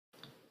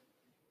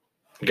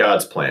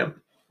God's plan.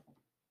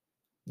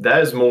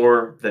 That is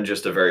more than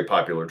just a very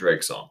popular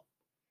Drake song.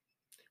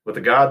 With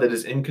a God that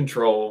is in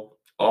control,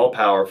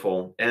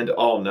 all-powerful, and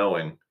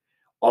all-knowing,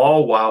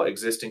 all while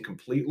existing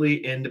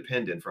completely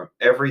independent from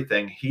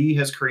everything he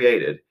has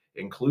created,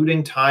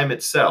 including time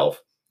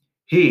itself,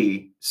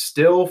 he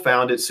still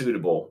found it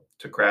suitable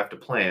to craft a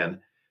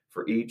plan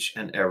for each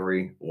and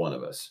every one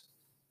of us.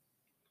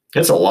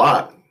 It's a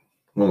lot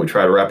when we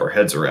try to wrap our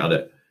heads around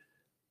it.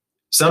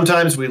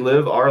 Sometimes we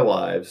live our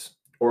lives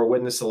or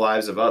witness the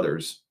lives of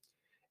others,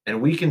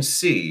 and we can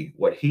see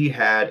what he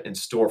had in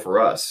store for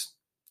us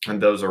and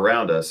those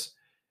around us,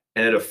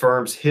 and it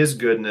affirms his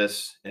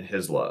goodness and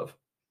his love.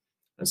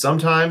 And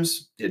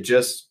sometimes it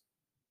just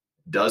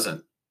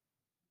doesn't,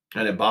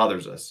 and it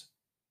bothers us,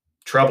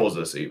 troubles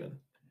us even,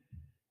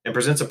 and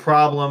presents a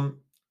problem,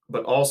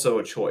 but also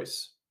a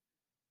choice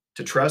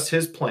to trust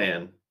his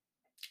plan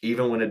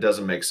even when it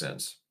doesn't make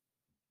sense.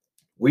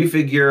 We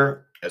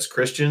figure as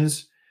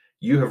Christians,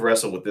 you have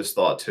wrestled with this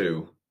thought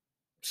too,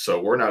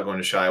 so we're not going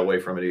to shy away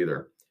from it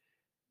either.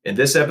 In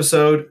this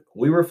episode,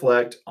 we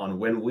reflect on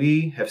when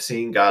we have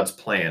seen God's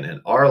plan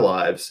in our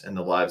lives and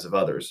the lives of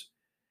others,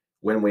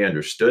 when we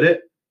understood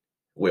it,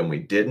 when we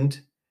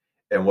didn't,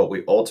 and what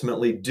we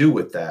ultimately do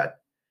with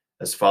that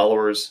as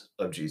followers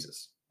of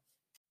Jesus.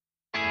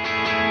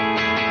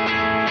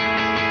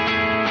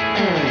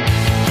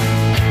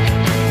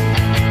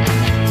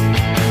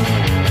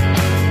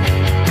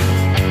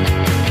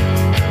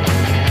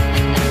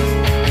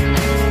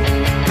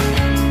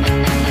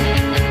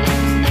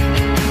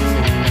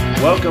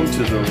 Welcome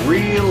to the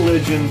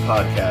Religion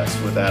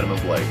Podcast with Adam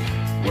and Blake,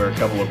 where a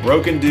couple of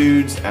broken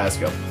dudes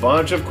ask a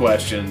bunch of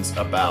questions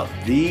about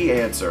the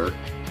answer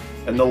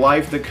and the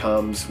life that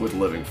comes with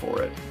living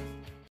for it.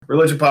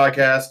 Religion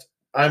Podcast,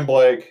 I'm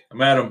Blake.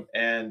 I'm Adam.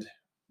 And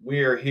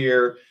we are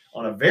here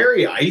on a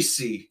very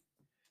ice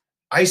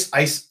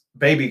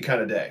baby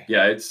kind of day.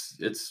 Yeah,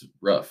 it's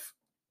rough.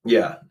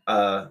 Yeah.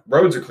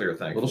 Roads are clear,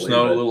 thankfully. Little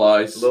snow, little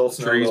ice,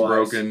 trees little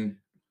broken.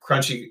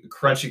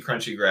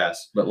 Crunchy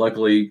grass. But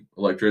luckily,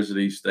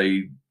 electricity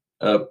stayed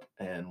up,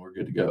 and we're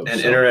good to go. And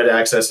internet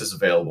access is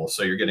available,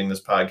 so you're getting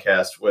this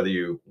podcast whether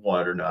you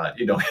want it or not.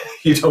 We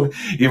don't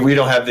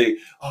have the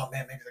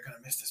maybe they're gonna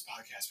miss this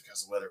podcast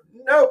because of the weather.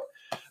 Nope.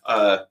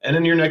 And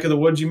in your neck of the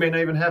woods, you may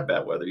not even have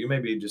bad weather. You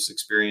maybe just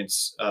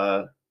experience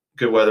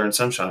good weather and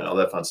sunshine, all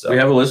that fun stuff. We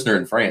have a listener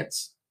in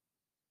France.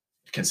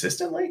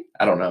 Consistently?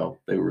 I don't know.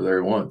 They were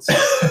there once.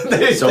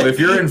 So if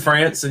you're in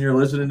France and you're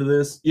listening to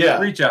this,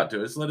 reach out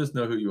to us. Let us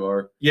know who you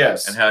are.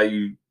 Yes. And how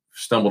you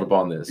stumbled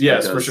upon this.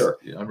 Yes, for sure.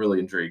 I'm really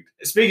intrigued.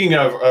 Speaking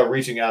of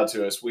reaching out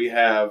to us, we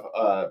have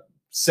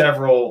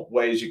several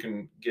ways you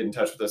can get in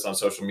touch with us on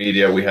social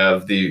media.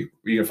 You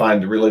can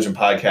find the Religion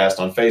Podcast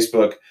on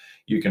Facebook.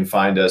 You can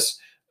find us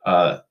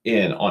on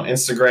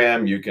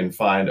Instagram. You can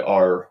find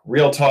our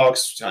Real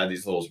Talks,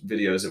 these little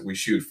videos that we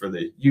shoot for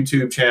the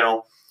YouTube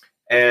channel.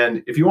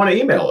 And if you want to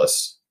email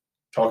us,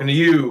 talking to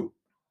you,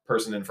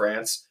 person in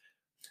France,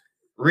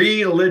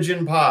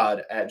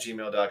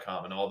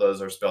 religionpod@gmail.com. And all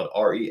those are spelled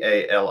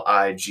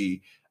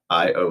REALIGION.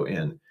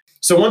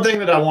 So one thing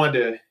that I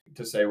wanted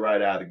to say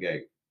right out of the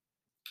gate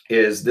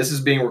is this is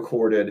being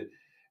recorded.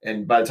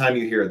 And by the time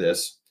you hear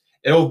this,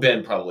 it'll have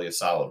been probably a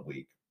solid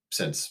week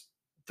since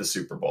the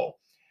Super Bowl.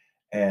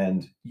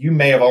 And you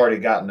may have already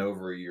gotten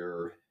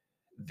over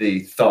the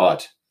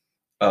thought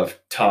of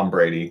Tom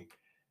Brady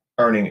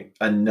earning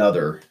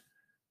another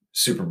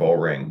Super Bowl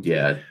ring.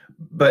 Yeah.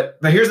 But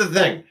here's the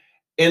thing.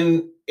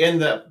 In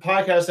the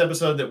podcast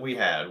episode that we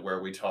had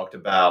where we talked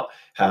about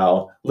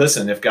how,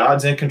 listen, if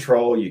God's in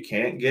control, you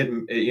can't get,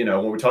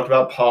 when we talked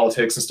about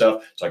politics and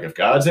stuff, it's like if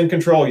God's in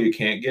control, you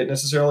can't get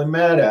necessarily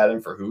mad at him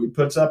for who he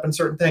puts up in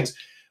certain things.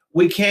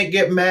 We can't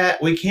get mad.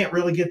 We can't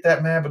really get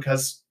that mad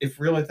because if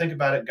you really think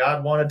about it,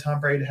 God wanted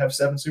Tom Brady to have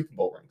 7 Super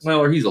Bowl rings. Well,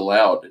 or he's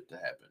allowed it to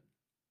happen.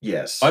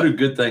 Yes. Why do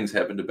good things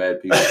happen to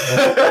bad people?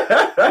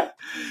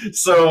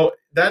 So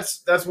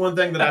that's one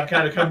thing that I've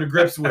kind of come to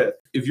grips with.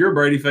 If you're a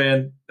Brady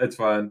fan, that's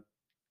fine.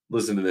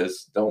 Listen to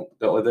this. Don't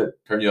let that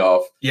turn you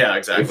off. Yeah,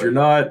 exactly. If you're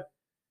not,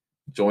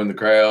 join the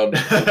crowd.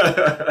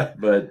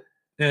 But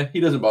he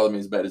doesn't bother me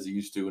as bad as he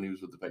used to when he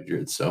was with the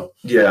Patriots. So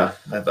yeah,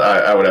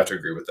 I would have to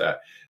agree with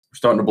that. We're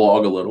starting to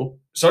blog a little.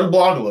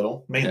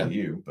 Mainly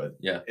you, but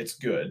yeah, it's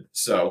good.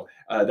 So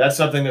that's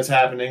something that's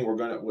happening.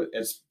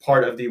 It's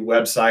part of the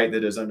website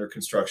that is under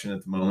construction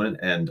at the moment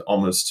and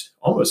almost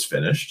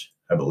finished,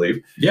 I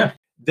believe. Yeah.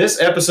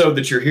 This episode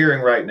that you're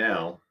hearing right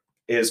now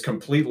is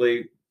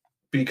completely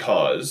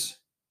because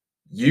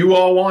you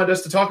all wanted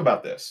us to talk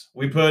about this.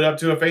 We put up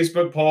to a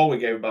Facebook poll. We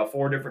gave about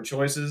 4 different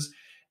choices,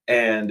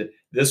 and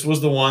this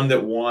was the one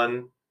that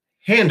won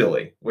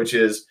handily, which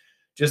is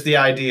just the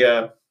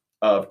idea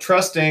of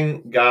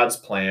trusting God's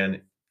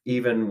plan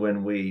even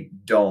when we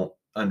don't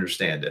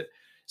understand it.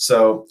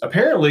 So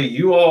apparently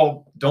you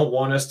all don't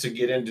want us to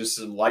get into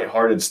some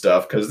lighthearted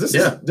stuff because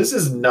this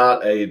is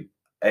not a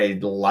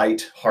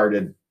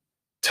lighthearted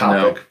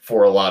topic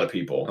for a lot of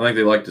people. I think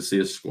they like to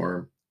see us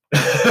squirm.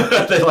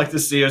 They like to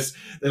see us.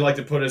 They like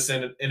to put us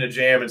in a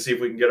jam and see if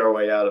we can get our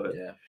way out of it.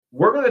 Yeah.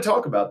 we're going to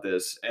talk about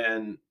this.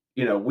 And,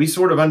 we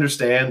sort of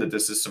understand that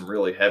this is some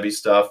really heavy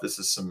stuff. This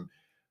is some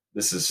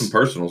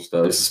personal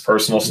stuff. This is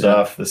personal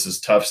stuff. This is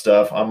tough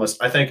stuff.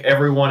 I think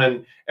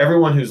everyone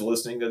who's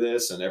listening to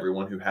this and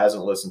everyone who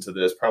hasn't listened to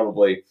this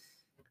probably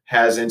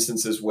has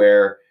instances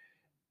where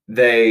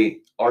they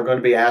are going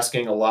to be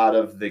asking a lot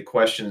of the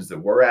questions that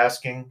we're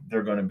asking.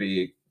 They're going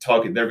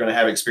to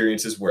have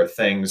experiences where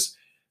things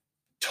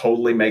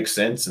totally make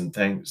sense and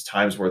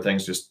times where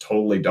things just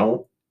totally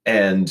don't.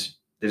 And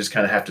they just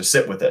kind of have to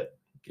sit with it.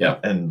 Yeah.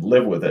 And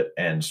live with it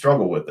and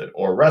struggle with it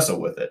or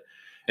wrestle with it.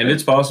 And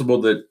it's possible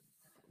that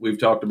we've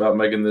talked about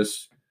making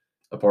this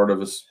a part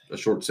of a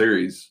short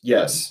series.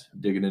 Yes.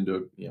 Digging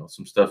into,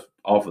 some stuff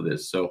off of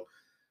this. So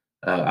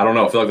I don't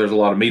know. I feel like there's a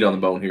lot of meat on the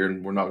bone here,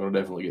 and we're not going to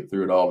definitely get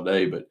through it all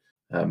today, but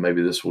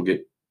maybe this will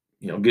get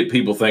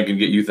people thinking,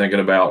 get you thinking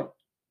about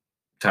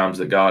times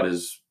that God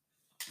has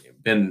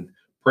been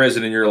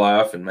present in your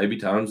life, and maybe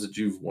times that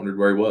you've wondered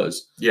where he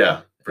was.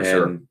 Yeah, for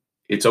sure.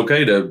 It's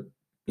okay to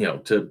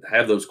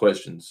have those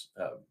questions.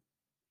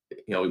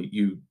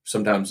 You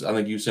sometimes, I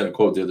think you sent a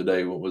quote the other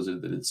day. What was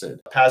it that it said?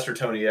 Pastor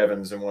Tony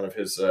Evans, in one of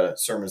his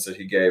sermons that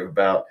he gave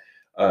about,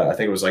 I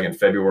think it was like in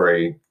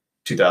February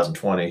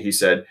 2020, he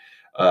said,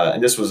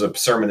 and this was a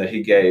sermon that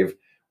he gave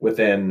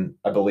within,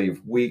 I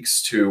believe,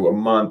 weeks to a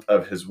month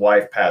of his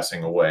wife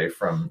passing away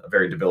from a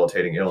very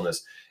debilitating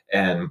illness.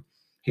 And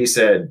he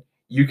said,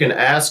 you can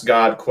ask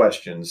God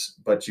questions,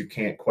 but you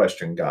can't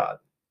question God.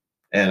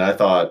 And I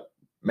thought,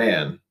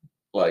 man,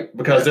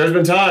 because there's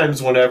been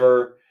times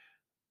whenever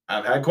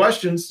I've had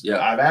questions.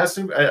 Yeah. I've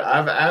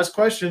asked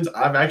questions.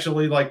 I've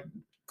actually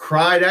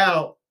cried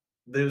out.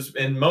 There's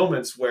in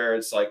moments where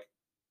it's like,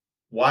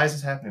 why is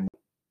this happening?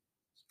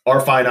 Our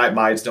finite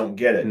minds don't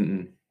get it.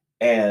 Mm-mm.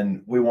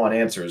 And we want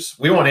answers.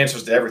 We want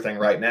answers to everything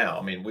right now.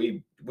 I mean,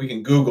 we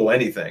can Google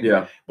anything,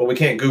 but we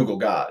can't Google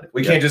God.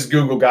 We can't just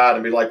Google God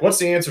and be like, what's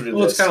the answer to this?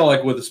 Well, it's kind of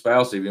like with a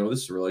spouse, even,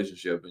 this is a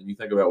relationship, and you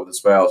think about with a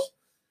spouse,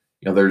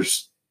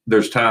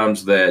 there's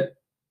times that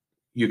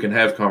you can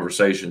have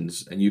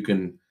conversations and you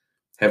can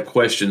have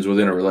questions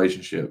within a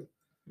relationship.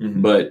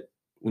 Mm-hmm. But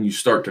when you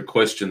start to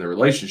question the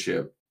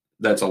relationship,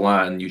 that's a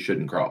line you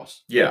shouldn't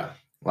cross. Yeah.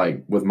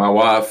 Like with my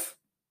wife,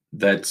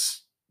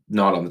 that's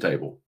not on the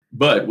table.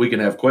 But we can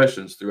have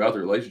questions throughout the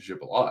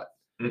relationship a lot.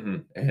 Mm-hmm.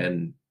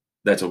 And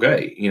that's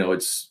okay.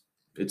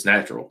 It's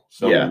natural.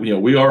 So,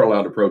 we are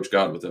allowed to approach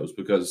God with those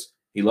because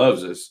he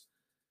loves us.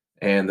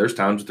 And there's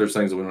times that there's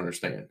things that we don't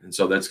understand. And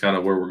so that's kind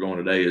of where we're going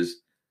today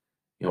is,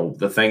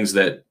 the things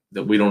that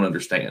we don't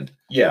understand.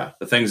 Yeah.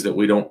 The things that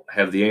we don't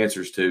have the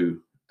answers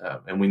to.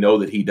 And we know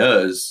that he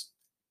does.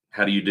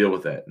 How do you deal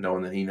with that?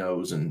 Knowing that he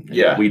knows and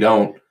we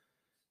don't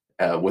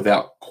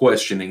without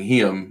questioning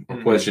him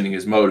or questioning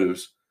his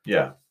motives.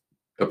 Yeah.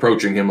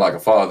 Approaching him like a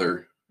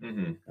father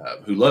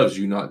who loves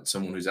you, not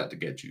someone who's out to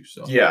get you.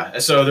 So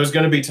and so there's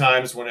going to be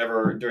times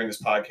whenever during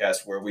this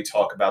podcast where we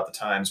talk about the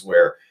times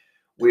where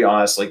we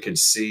honestly could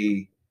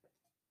see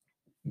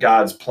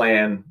God's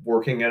plan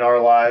working in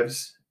our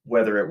lives,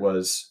 whether it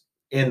was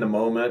in the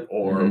moment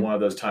or one of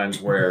those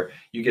times where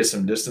you get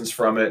some distance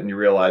from it and you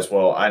realize,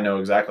 well, I know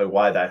exactly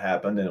why that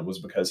happened, and it was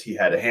because he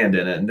had a hand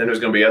in it. And then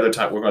there's going to be other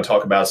times we're going to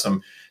talk about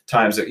some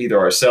times that either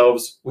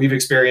ourselves we've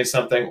experienced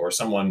something or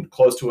someone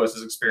close to us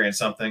has experienced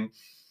something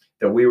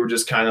that we were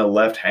just kind of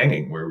left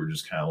hanging, where we're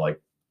just kind of like,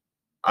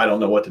 I don't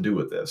know what to do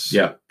with this.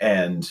 Yeah.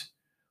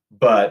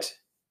 But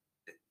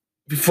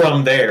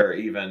from there,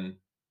 even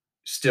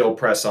still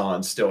press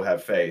on, still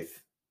have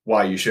faith.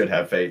 Why you should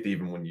have faith,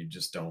 even when you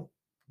just don't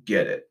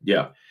get it.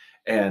 Yeah.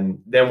 And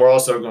then we're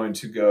also going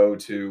to go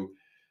to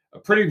a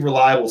pretty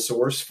reliable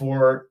source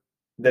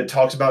that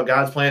talks about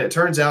God's plan. It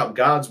turns out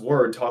God's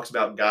word talks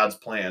about God's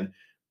plan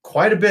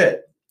quite a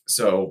bit.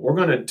 So we're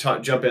going to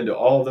jump into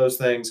all of those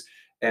things.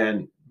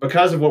 And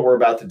because of what we're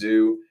about to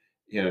do,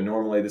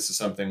 normally this is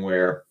something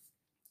where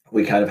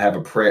we kind of have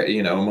a prayer,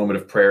 a moment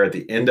of prayer at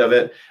the end of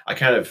it. I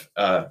kind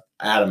of,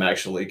 Adam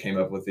actually came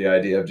up with the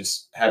idea of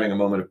just having a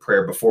moment of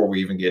prayer before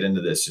we even get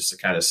into this, just to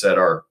kind of set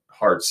our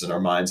hearts and our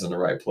minds in the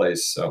right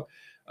place. So,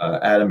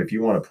 Adam, if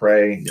you want to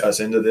pray us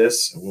into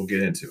this, we'll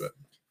get into it.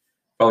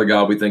 Father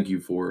God, we thank you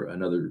for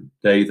another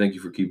day. Thank you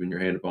for keeping your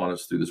hand upon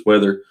us through this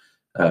weather.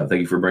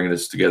 Thank you for bringing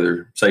us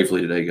together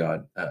safely today,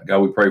 God. God,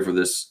 we pray for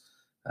this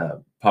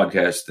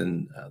podcast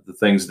and the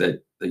things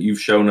that you've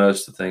shown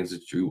us, the things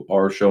that you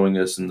are showing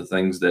us, and the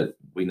things that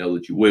we know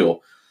that you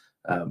will.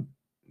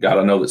 God,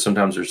 I know that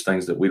sometimes there's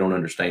things that we don't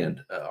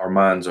understand. Our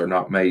minds are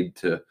not made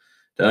to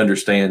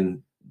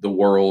understand the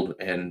world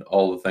and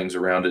all the things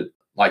around it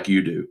like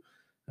you do.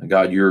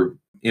 God, you're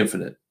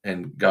infinite,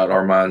 and God,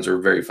 our minds are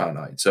very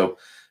finite. So,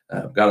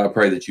 God, I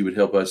pray that you would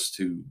help us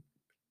to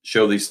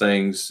show these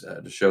things,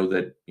 to show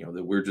that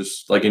that we're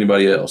just like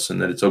anybody else,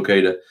 and that it's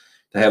okay to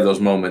have those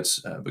moments.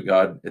 But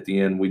God, at the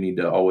end, we need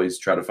to always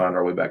try to find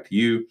our way back to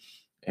you,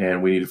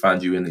 and we need to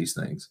find you in these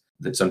things.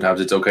 That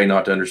sometimes it's okay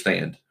not to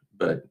understand,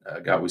 but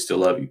God, we still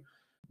love you.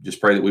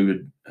 Just pray that we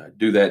would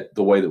do that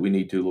the way that we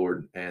need to,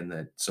 Lord, and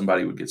that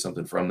somebody would get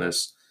something from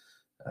this.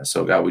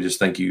 So God, we just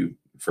thank you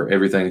for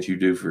everything that you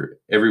do for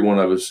every one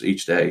of us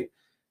each day.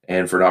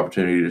 and for an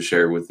opportunity to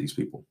share with these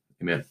people.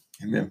 Amen.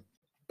 Amen.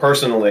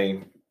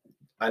 Personally,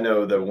 I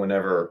know that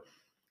whenever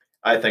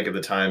I think of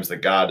the times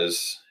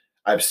that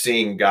I've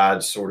seen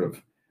God sort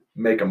of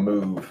make a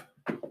move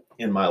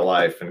in my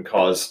life and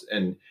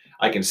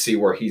I can see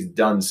where he's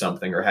done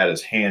something or had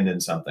his hand in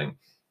something.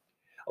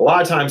 A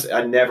lot of times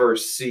I never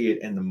see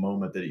it in the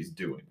moment that he's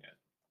doing it.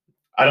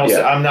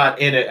 I'm not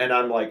in it, and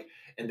I'm like,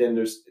 and then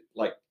there's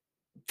like,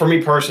 for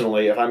me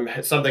personally,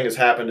 if something has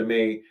happened to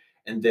me,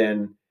 and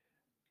then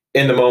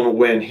in the moment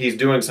when he's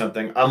doing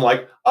something, I'm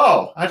like,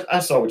 oh, I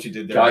saw what you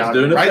did there. God's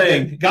doing a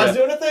thing. God's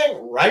doing a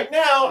thing right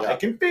now. I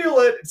can feel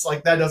it. It's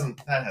like that hasn't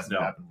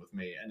happened with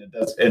me, and it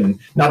does. And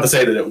not to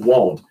say that it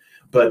won't,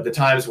 but the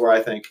times where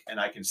I think and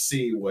I can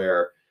see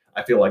where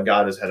I feel like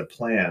God has had a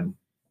plan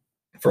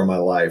for my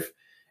life,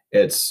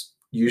 it's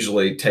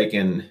usually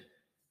taken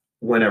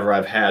whenever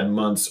I've had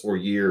months or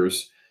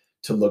years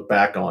to look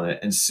back on it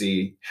and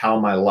see how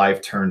my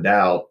life turned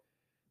out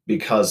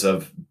because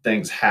of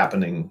things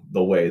happening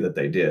the way that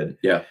they did.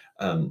 Yeah.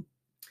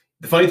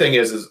 The funny thing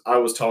is I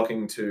was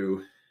talking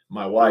to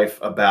my wife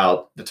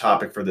about the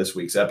topic for this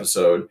week's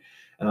episode,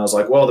 and I was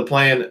like, well, the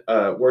plan,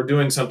 we're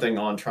doing something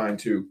on trying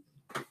to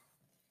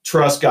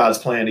trust God's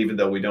plan, even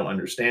though we don't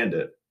understand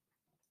it.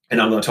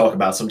 And I'm going to talk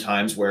about some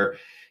times where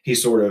he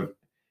sort of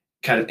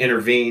kind of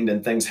intervened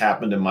and things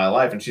happened in my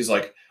life. And she's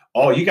like,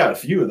 oh, you got a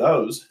few of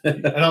those.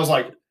 And I was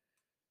like,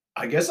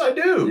 I guess I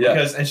do.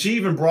 Yeah. And she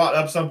even brought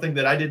up something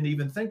that I didn't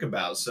even think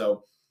about.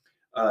 So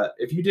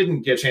if you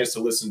didn't get a chance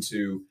to listen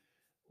to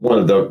one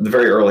of the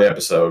very early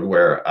episode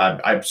where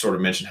I sort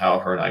of mentioned how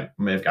her and I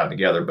may have gotten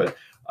together, but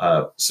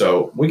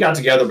so we got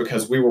together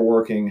because we were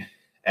working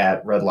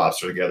at Red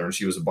Lobster together, and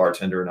she was a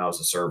bartender and I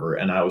was a server,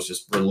 and I was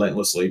just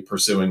relentlessly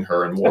pursuing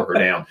her and wore her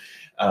down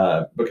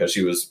because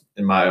she was,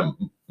 in my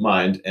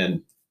mind,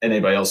 and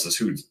anybody else's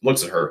who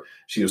looks at her,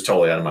 she was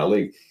totally out of my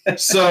league.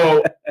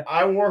 So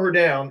I wore her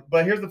down.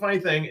 But here's the funny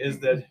thing is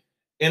that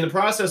in the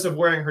process of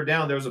wearing her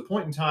down, there was a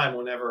point in time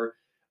whenever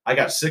I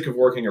got sick of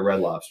working at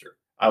Red Lobster.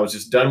 I was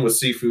just done with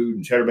seafood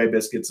and Cheddar Bay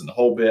biscuits and the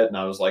whole bit. And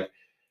I was like,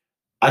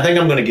 I think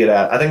I'm going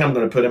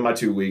to put in my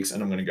 2 weeks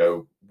and I'm going to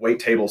go wait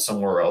tables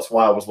somewhere else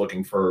while I was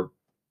looking for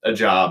a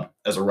job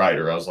as a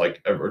writer. I was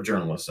like, a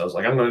journalist. I was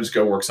like, I'm going to just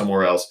go work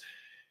somewhere else.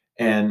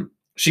 And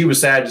she was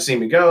sad to see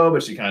me go,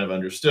 but she kind of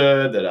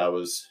understood that I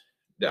was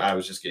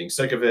just getting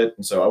sick of it.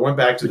 And so I went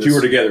back to But you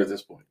were together at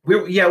this point. We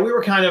were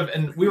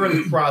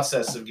in the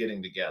process of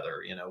getting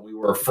together. We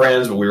were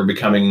friends, but we were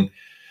becoming,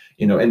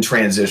 in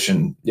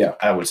transition. Yeah,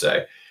 I would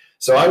say.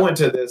 So I went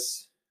to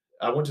this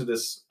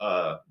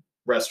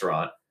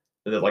restaurant,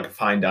 like a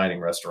fine dining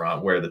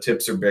restaurant where the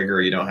tips are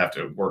bigger. You don't have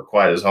to work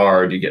quite as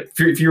hard. You get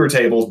fewer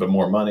tables, but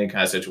more money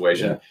kind of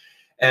situation. Yeah.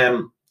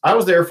 And I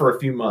was there for a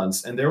few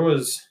months, and there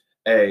was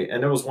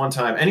one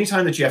time,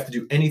 anytime that you have to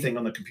do anything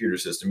on the computer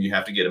system, you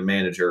have to get a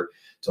manager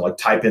to like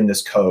type in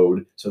this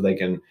code so they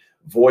can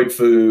void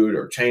food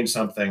or change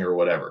something or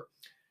whatever.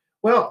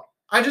 Well,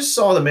 I just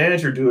saw the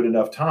manager do it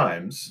enough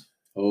times.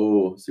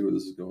 Oh, see where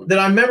this is going. That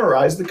I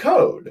memorized the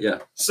code. Yeah.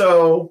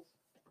 So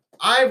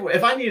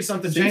if I needed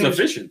something changed,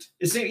 efficient.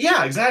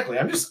 Yeah, exactly.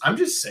 I'm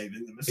just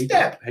saving them a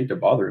step. Hate to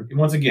bother him.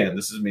 Once again,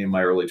 this is me in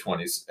my early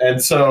 20s.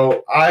 And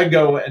so I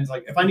go and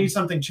like, if I need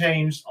something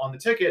changed on the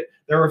ticket,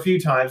 there were a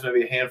few times,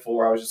 maybe a handful,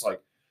 where I was just like,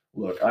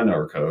 look, I know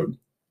her code.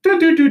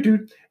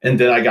 And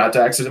then I got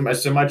to accident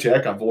my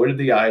check. I voided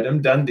the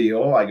item, done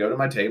deal. I go to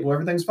my table,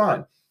 everything's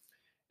fine.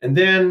 And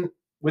then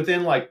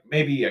within like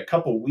maybe a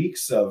couple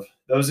weeks of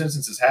those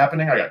instances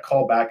happening, I got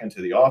called back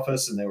into the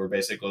office, and they were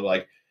basically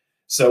like,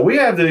 so we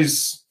have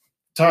these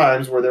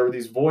times where there were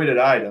these voided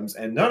items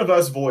and none of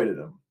us voided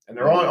them, and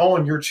they're all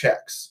on your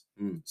checks.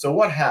 So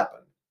what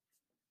happened?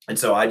 And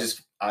so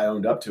I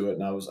owned up to it,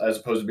 and I was, as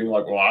opposed to being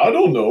like, well, I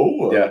don't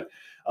know.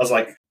 I was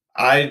like,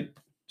 I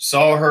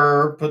saw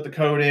her put the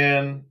code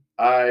in.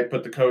 I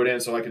put the code in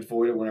so I could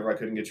void it whenever I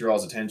couldn't get your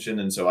all's attention.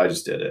 And so I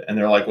just did it. And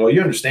they're like, well,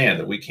 you understand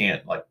that we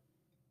can't like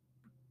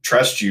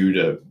trust you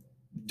to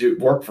do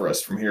work for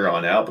us from here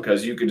on out,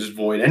 because you could just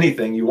void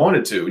anything you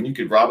wanted to, and you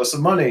could rob us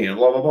of money and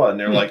blah, blah, blah. And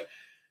they're like,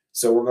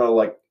 so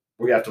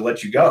we have to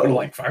let you go. We're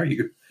like, fire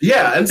you.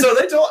 Yeah. And so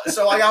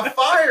so I got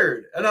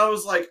fired, and I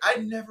was like,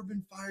 I'd never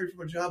been fired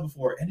from a job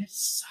before, and it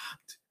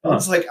sucked.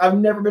 It's like, I've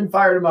never been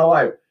fired in my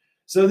life.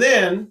 So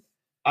then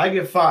I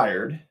get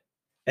fired,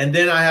 and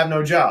then I have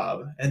no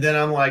job. And then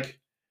I'm like,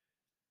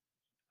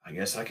 I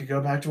guess I could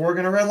go back to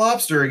working at Red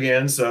Lobster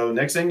again. So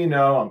next thing you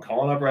know, I'm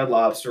calling up Red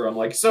Lobster. I'm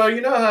like, so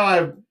you know how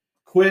I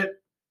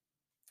quit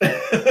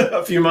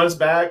a few months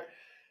back?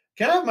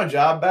 Can I have my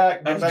job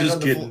back? I was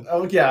just kidding.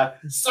 Oh, yeah.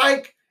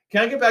 Psych.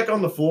 Can I get back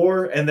on the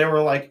floor? And they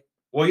were like,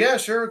 well, yeah,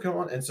 sure. Come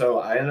on. And so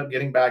I ended up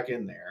getting back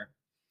in there.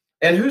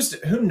 And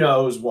who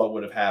knows what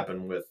would have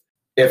happened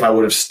if I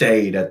would have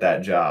stayed at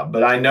that job.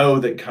 But I know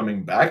that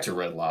coming back to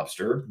Red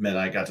Lobster meant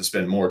I got to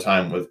spend more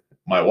time with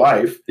my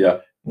wife. Yeah.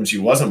 When she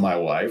wasn't my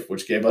wife,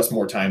 which gave us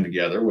more time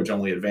together, which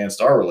only advanced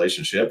our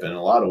relationship. And in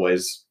a lot of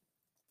ways,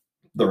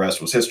 the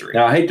rest was history.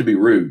 Now, I hate to be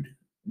rude.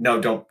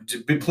 No,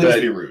 please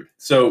be rude.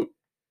 So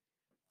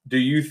do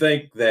you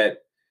think that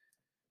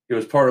it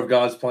was part of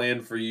God's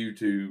plan for you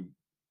to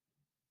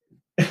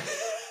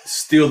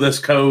steal this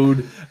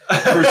code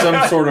for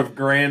some sort of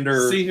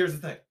grander. See, here's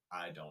the thing.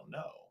 I don't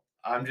know.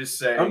 I'm just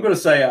saying. I'm going to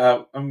say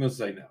no.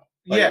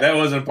 Like, that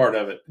wasn't part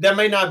of it. That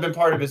may not have been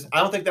part of his. I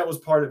don't think that was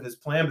part of his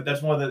plan, but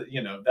that's one of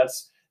the.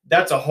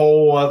 That's a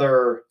whole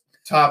other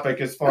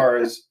topic as far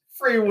as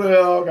free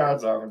will,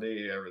 God's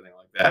sovereignty, everything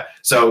like that.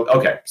 So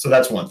okay, so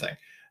that's one thing.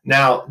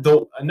 Now,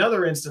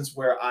 another instance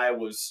where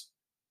God's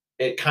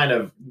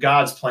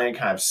plan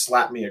kind of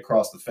slapped me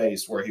across the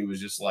face, where he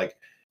was just like,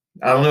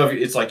 I don't know if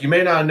it's like, you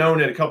may not have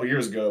known it a couple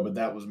years ago, but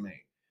that was me.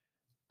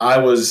 I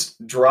was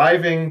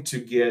driving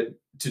to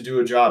do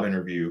a job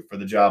interview for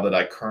the job that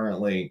I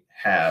currently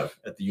have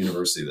at the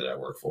university that I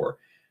work for.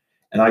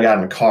 And I got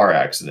in a car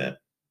accident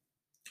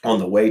on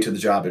the way to the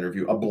job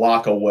interview, a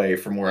block away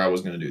from where I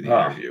was going to do the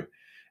interview.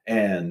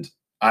 And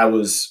I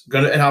was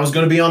going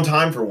to be on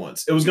time for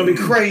once. It was going to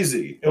be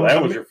crazy.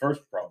 That was your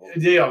first problem.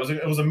 Yeah,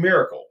 it was a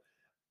miracle.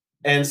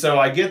 And so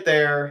I get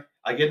there,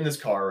 I get in this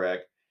car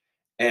wreck,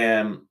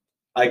 and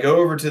I go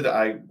over to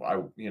I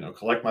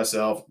collect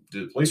myself,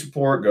 do the police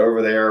report, go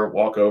over there,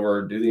 walk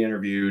over, do the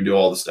interview, do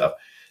all the stuff.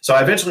 So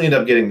I eventually end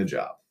up getting the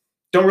job.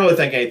 Don't really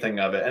think anything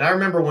of it. And I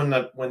remember when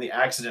the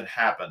accident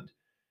happened,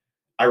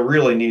 I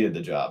really needed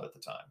the job at the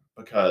time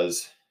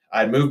because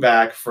I'd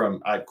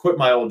quit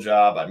my old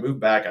job. I moved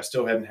back. I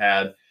still hadn't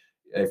had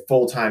a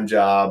full-time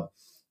job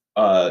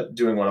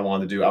doing what I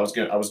wanted to do. I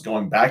was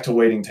going back to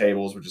waiting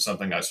tables, which is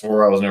something I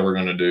swore I was never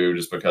going to do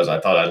just because I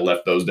thought I'd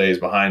left those days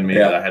behind me.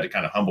 And I had to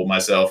kind of humble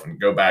myself and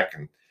go back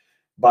and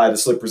buy the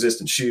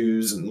slip-resistant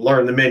shoes and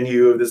learn the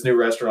menu of this new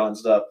restaurant and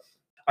stuff.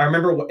 I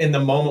remember in the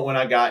moment when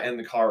I got in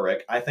the car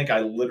wreck, I think I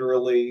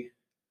literally,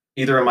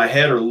 either in my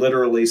head or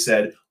literally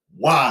said,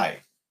 why?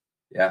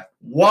 Yeah.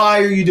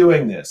 Why are you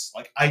doing this?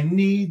 Like, I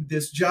need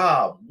this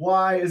job.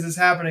 Why is this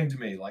happening to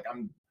me? Like,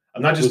 I'm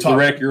not just talking.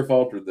 Was the wreck your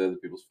fault or the other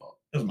people's fault?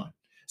 It was mine.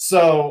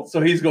 So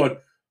he's going,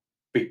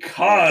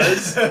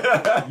 because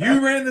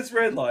you ran this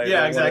red light.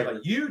 Yeah, exactly.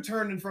 You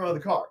turned in front of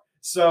the car.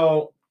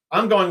 So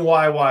I'm going,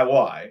 why?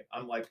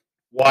 I'm like,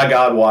 why,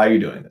 God, why are you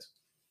doing this?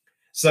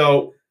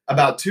 So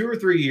about 2 or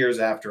 3 years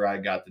after I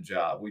got the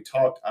job,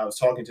 I was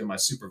talking to my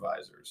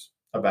supervisors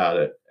about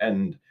it.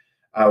 And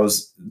I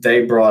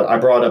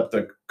brought up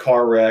the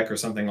car wreck or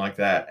something like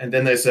that. And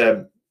then they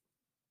said,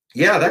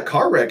 yeah, that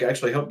car wreck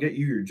actually helped get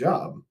you your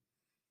job.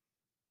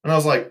 And I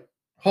was like,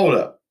 hold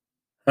up.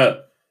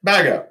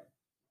 Back up.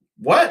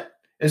 What?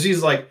 And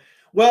she's like,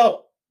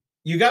 well,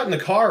 you got in the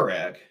car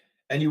wreck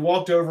and you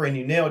walked over and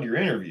you nailed your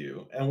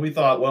interview. And we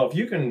thought, well, if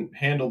you can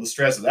handle the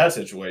stress of that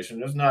situation,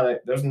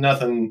 there's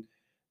nothing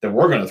that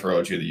we're going to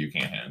throw at you that you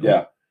can't handle.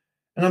 Yeah.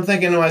 And I'm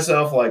thinking to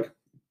myself, like,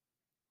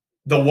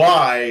 the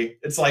why,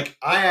 it's like,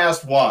 I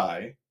asked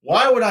why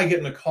would I get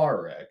in a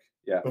car wreck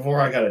before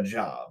I got a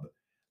job?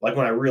 Like,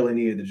 when I really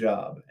needed the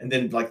job. And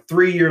then like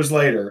 3 years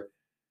later,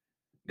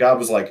 God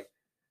was like,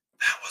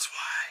 that was why.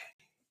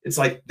 It's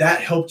like,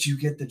 that helped you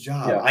get the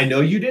job. Yeah. I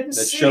know you didn't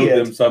see it. That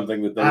showed them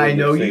something that they I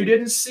know you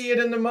didn't see it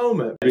in the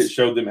moment. It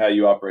showed them how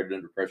you operated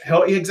under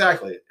pressure.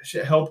 Exactly.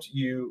 It helped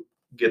you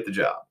get the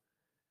job.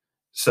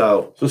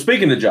 So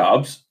speaking of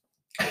jobs,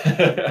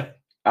 I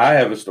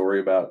have a story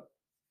about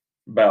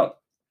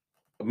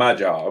my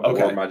job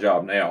or my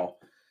job now.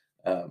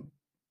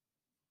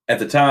 At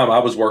the time, I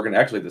was working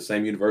actually at the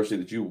same university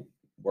that you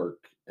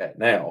work at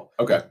now.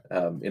 Okay.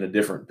 In a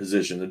different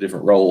position, a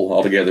different role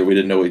altogether. We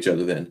didn't know each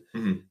other then.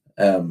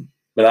 Mm-hmm.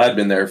 But I'd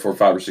been there for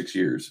 5 or 6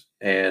 years,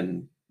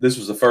 and this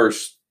was the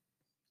first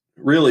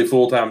really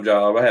full-time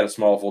job. I had a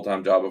small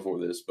full-time job before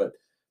this, but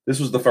this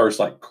was the first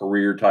like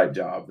career type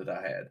job that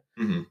I had.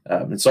 Mm-hmm.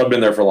 And so I've been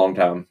there for a long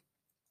time.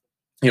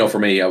 For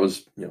me, I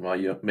was my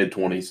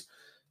mid-20s,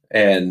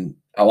 and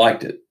I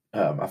liked it.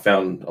 I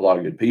found a lot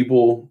of good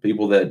people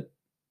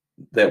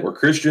that were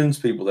Christians,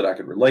 people that I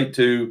could relate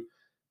to.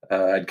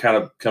 I'd kind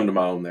of come to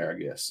my own there, I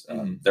guess.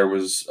 Mm-hmm. There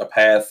was a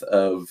path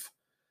of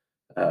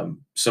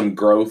some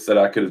growth that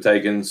I could have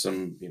taken,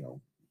 some,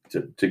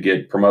 to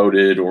get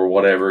promoted or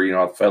whatever.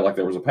 I felt like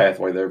there was a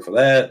pathway there for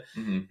that.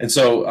 Mm-hmm. And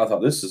so I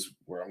thought, this is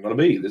where I'm going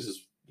to be. This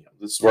is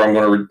where I'm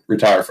going to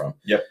retire from.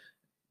 Yep.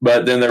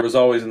 But then there was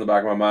always in the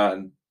back of my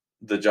mind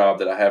the job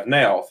that I have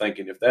now,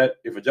 thinking if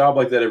a job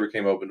like that ever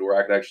came open to where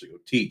I could actually go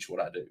teach what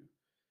I do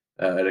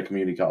at a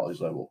community college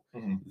level,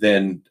 mm-hmm.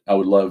 then I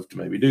would love to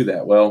maybe do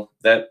that. Well,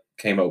 that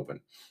came open.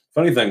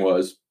 Funny thing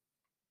was,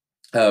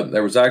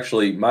 there was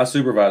actually my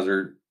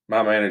supervisor,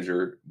 my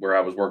manager, where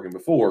I was working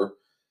before,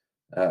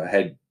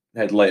 had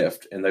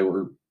left, and they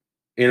were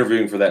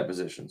interviewing for that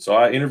position. So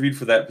I interviewed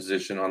for that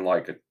position on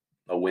like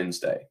a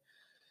Wednesday.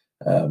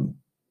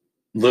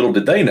 Little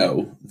did they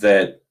know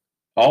that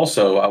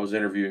also I was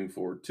interviewing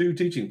for 2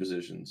 teaching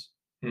positions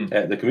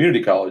at the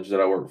community college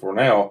that I work for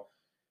now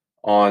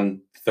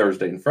on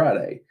Thursday and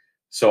Friday.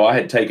 So I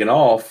had taken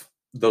off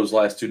those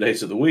last 2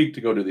 days of the week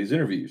to go do these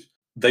interviews.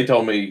 They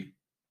told me,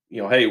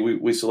 hey,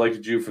 we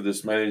selected you for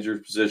this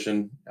manager's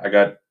position. I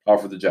got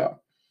offered the job.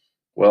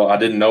 Well, I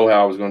didn't know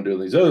how I was going to do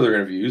in these other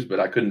interviews, but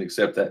I couldn't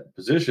accept that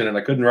position, and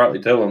I couldn't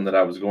rightly tell them that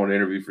I was going to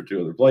interview for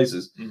 2 other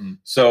places. Mhm.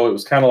 So it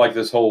was kind of like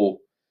this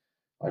whole,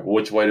 like,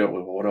 which way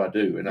what do I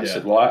do? And I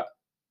said, well,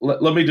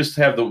 let me just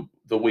have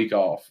the week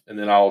off, and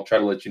then I'll try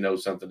to let you know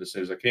something as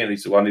soon as I can. He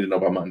said, well, I need to know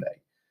by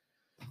Monday.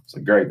 It's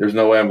like, great. There's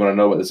no way I'm going to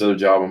know about this other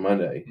job on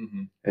Monday.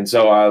 Mhm. And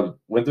so I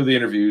went through the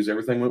interviews.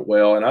 Everything went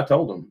well, and I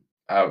told them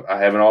I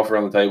have an offer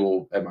on the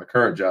table at my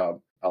current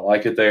job. I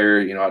like it there.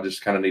 I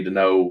just kind of need to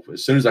know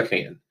as soon as I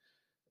can.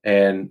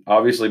 And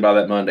obviously by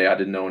that Monday, I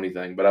didn't know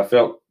anything, but I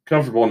felt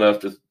comfortable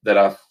enough that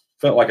I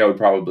felt like I would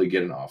probably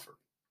get an offer.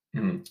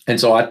 Mhm. And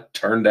so I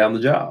turned down the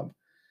job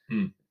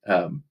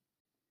Mhm.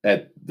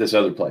 at this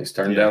other place,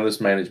 turned down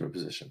this management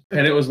position.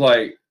 And it was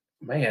like,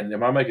 man,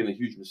 am I making a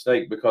huge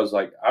mistake? Because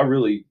like,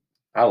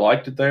 I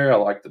liked it there. I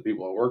liked the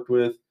people I worked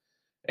with,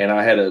 and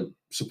I had a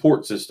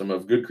support system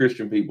of good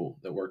Christian people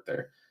that worked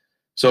there.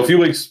 So a few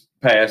weeks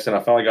passed, and I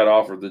finally got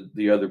offered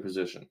the other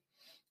position.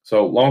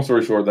 So long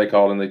story short, they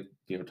called and they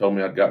told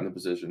me I'd gotten the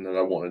position that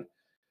I wanted,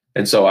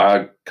 and so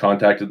I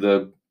contacted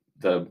the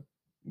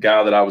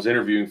guy that I was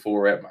interviewing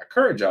for at my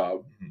current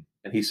job,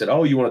 and he said,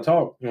 "Oh, you want to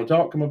talk? You want to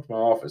talk? Come up to my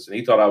office." And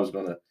he thought I was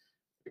going to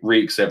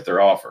re-accept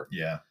their offer.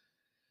 Yeah.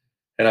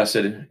 And I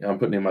said, "I'm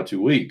putting in my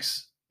 2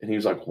 weeks." And he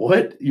was like,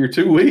 "What? Your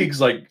 2 weeks?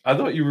 Like, I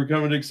thought you were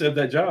coming to accept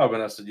that job."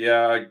 And I said,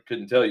 "Yeah, I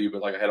couldn't tell you,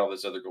 but like I had all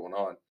this other going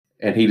on."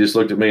 And he just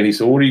looked at me and he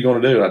said, "What are you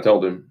going to do?" And I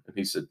told him, and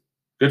he said,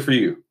 "Good for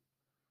you."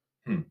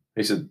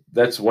 He said,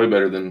 "That's way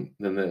better than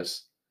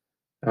this."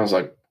 And I was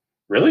like,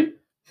 "Really?"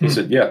 He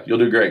said, "Yeah, you'll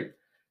do great."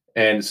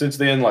 And since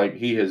then, like,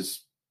 he has,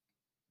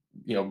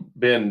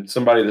 been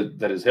somebody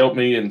that has helped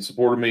me and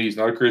supported me. He's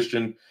not a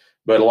Christian,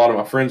 but a lot of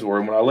my friends were.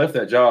 And when I left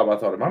that job, I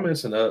thought, am I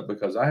messing up?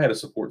 Because I had a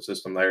support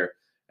system there,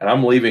 and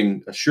I'm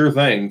leaving a sure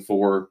thing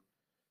for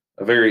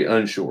a very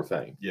unsure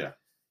thing. Yeah.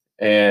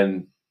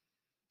 And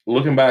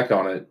looking back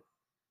on it,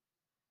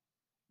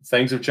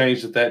 things have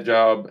changed at that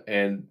job.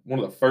 And one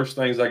of the first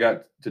things I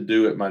got to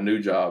do at my new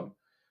job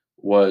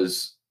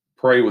was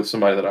pray with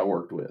somebody that I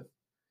worked with,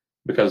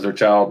 because their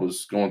child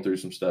was going through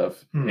some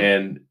stuff.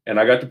 And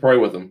I got to pray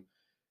with them.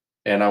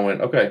 And I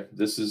went, okay,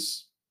 this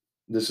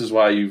is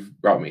why you've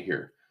brought me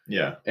here.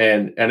 Yeah.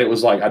 And it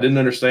was like, I didn't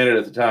understand it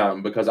at the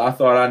time, because I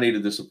thought I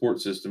needed the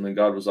support system. And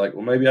God was like,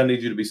 well, maybe I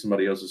need you to be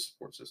somebody else's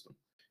support system.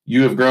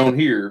 You have grown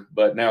here,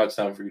 but now it's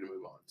time for you to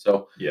move on.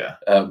 So yeah.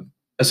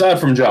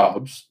 Aside from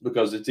jobs,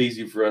 because it's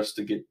easy for us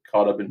to get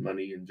caught up in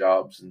money and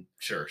jobs and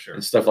sure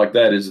and stuff like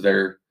that, is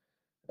there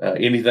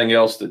anything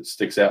else that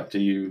sticks out to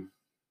you?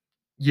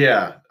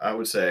 Yeah, I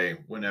would say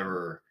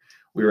whenever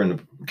we were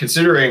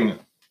considering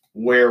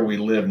where we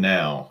live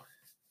now,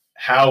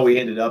 how we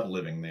ended up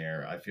living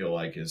there, I feel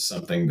like is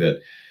something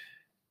that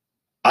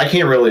I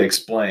can't really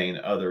explain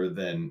other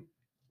than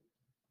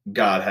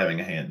God having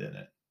a hand in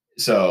it.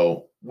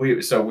 So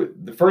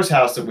the first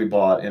house that we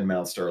bought in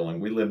Mount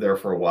Sterling, we lived there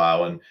for a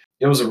while, and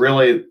it was a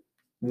really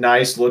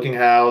nice looking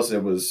house.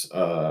 It was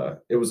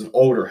an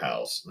older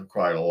house. It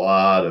required a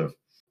lot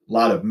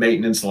of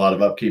maintenance, a lot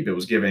of upkeep.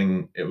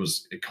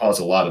 It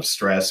caused a lot of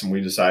stress, and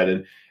we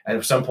decided, and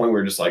at some point we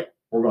were just like,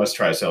 we're going to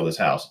try to sell this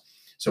house.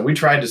 So we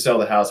tried to sell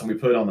the house, and we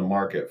put it on the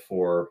market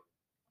for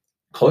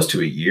close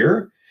to a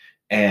year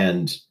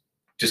and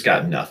just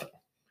got nothing,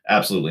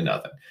 absolutely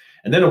nothing.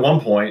 And then at one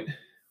point,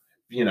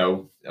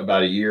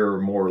 about a year or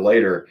more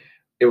later,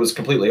 it was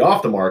completely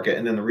off the market.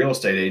 And then the real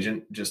estate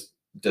agent just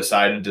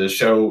decided to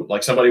show,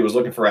 like, somebody was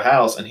looking for a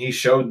house, and he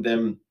showed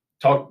them,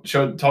 talked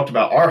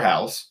about our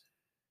house.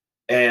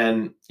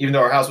 And even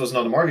though our house wasn't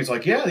on the market, it's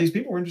like, yeah, these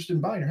people were interested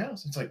in buying your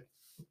house. It's like,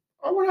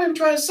 oh, we're not even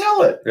trying to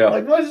sell it. Yeah.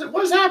 Like,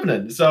 what is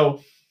happening?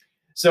 So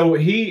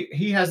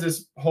he has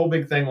this whole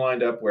big thing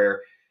lined up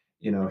where,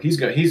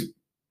 he's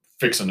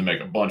fixing to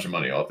make a bunch of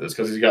money off this,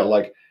 because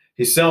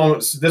he's selling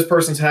this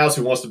person's house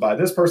who wants to buy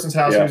this person's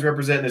house who he's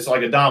representing. It's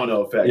like a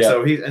domino effect.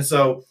 Yeah.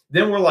 So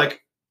then we're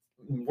like,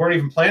 weren't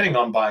even planning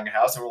on buying a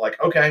house, and we're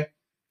like, okay,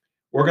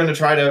 we're going to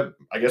try to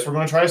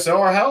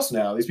sell our house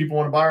now. These people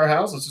want to buy our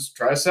house. Let's just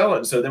try to sell it.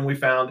 And so then we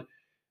found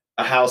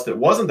a house that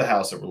wasn't the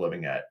house that we're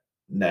living at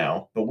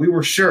now, but we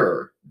were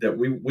sure that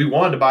we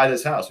wanted to buy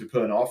this house. We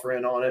put an offer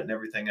in on it and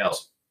everything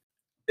else.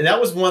 And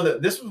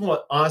this was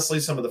honestly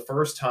some of the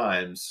first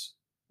times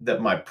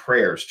that my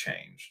prayers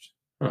changed.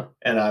 Huh.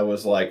 And I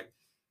was like,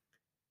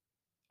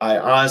 I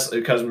honestly,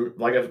 because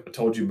like I've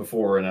told you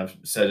before, and I've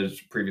said it in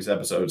previous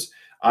episodes,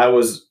 I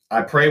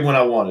prayed when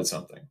I wanted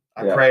something.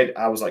 I prayed.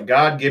 I was like,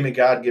 God, give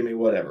me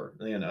whatever.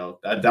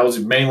 That was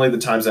mainly the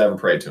times I ever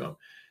prayed to him.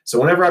 So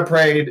whenever I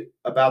prayed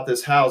about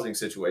this housing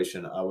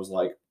situation, I was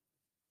like,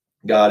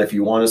 God, if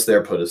you want us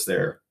there, put us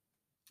there.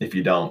 If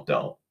you don't.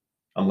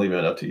 I'm leaving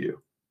it up to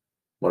you.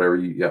 Whatever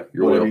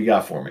you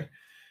got for me.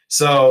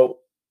 So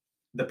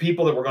the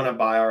people that were going to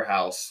buy our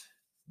house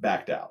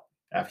backed out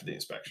after the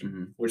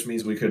inspection, which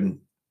means we couldn't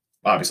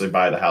obviously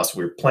buy the house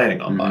we were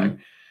planning on buying.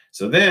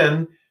 So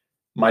then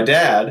my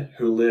dad,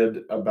 who lived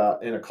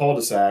about in a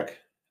cul-de-sac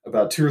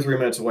about 2 or 3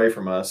 minutes away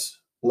from us,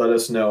 let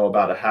us know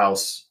about a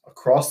house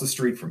across the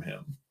street from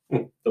him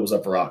that was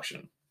up for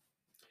auction.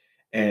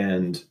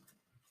 And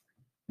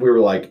we were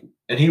like,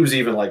 and he was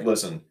even like,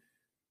 listen,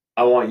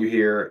 I want you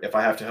here. If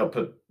I have to help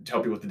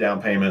you with the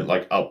down payment,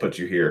 like I'll put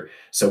you here.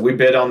 So we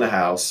bid on the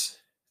house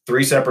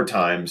 3 separate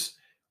times.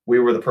 We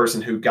were the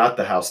person who got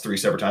the house 3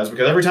 separate times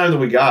because every time that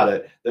we got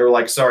it, they were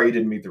like, sorry, you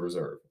didn't meet the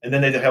reserve. And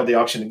then they held the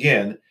auction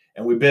again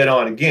and we bid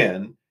on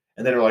again.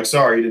 And then they're like,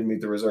 sorry, you didn't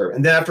meet the reserve.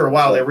 And then after a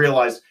while, they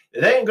realized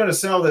they ain't going to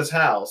sell this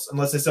house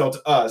unless they sell it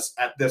to us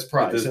at this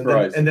price.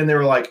 And then they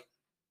were like,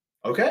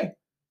 okay.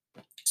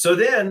 So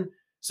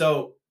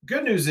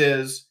good news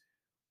is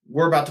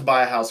we're about to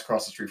buy a house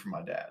across the street from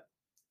my dad.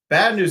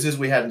 Bad news is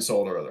we hadn't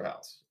sold our other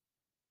house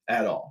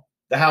at all.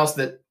 The house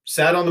that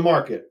sat on the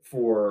market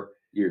for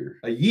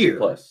a year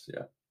plus,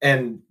 yeah,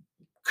 and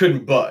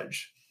couldn't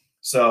budge.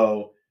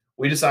 So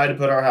we decided to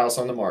put our house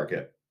on the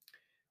market.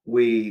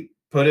 We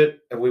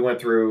went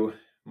through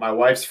my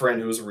wife's friend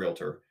who was a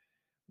realtor.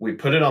 We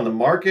put it on the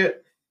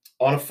market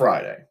on a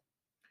Friday.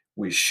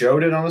 We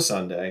showed it on a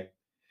Sunday.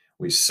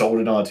 We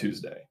sold it on a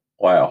Tuesday.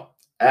 Wow.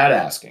 At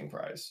asking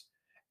price.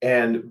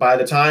 And by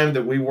the time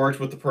that we worked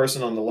with the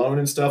person on the loan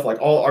and stuff,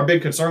 like all our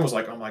big concern was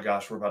like, oh my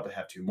gosh, we're about to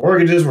have 2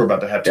 mortgages. We're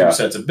about to have 2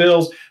 sets of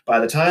bills. By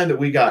the time that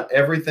we got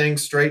everything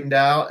straightened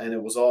out and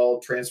it was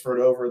all transferred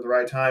over at the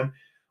right time,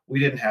 we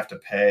didn't have to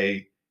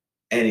pay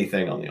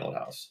anything on the old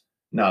house.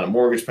 Not a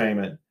mortgage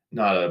payment,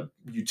 not a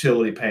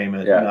utility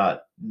payment,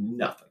 not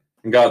nothing.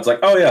 And God's like,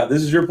 oh yeah,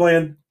 this is your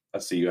plan. I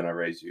see you and I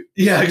raise you.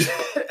 Yeah,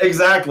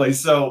 exactly.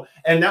 So,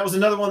 and that was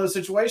another one of those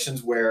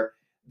situations where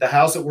the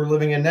house that we're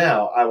living in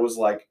now, I was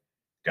like,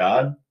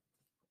 God,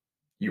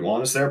 you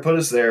want us there, put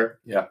us there.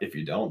 Yeah. If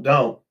you don't.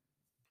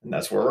 And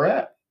that's where we're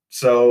at.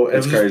 So it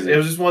was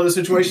just one of those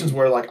situations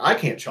where like I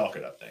can't chalk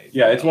it up to anything.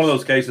 Yeah, it's one of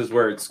those cases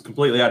where it's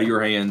completely out of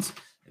your hands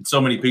and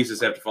so many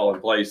pieces have to fall in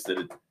place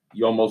that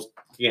you almost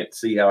can't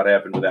see how it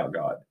happened without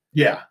God.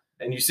 Yeah.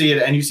 And you see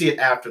it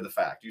after the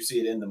fact. You see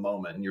it in the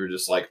moment and you're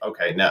just like,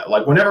 okay, now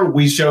like whenever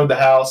we showed the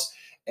house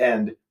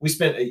and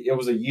it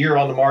was a year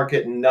on the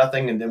market and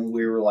nothing. And then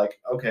we were like,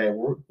 okay,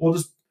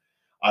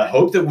 I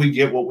hope that we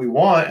get what we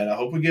want and I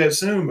hope we get it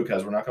soon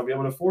because we're not going to be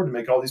able to afford to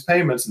make all these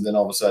payments. And then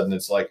all of a sudden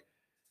it's like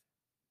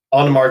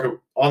on the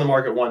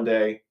market one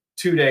day,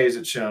 2 days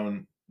it's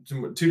shown,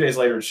 2 days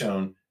later it's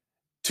shown,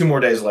 2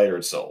 more days later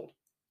it's sold.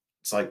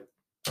 It's like,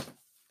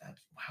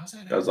 how's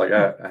that? I was like,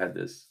 I had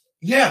this.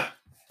 Yeah.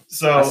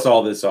 So I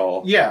saw this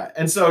all. Yeah.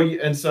 And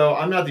so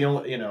I'm not the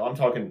only, I'm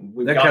talking.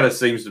 That kind of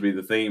seems to be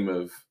the theme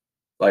of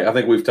like, I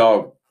think we've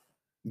talked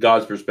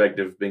God's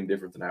perspective being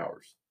different than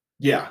ours.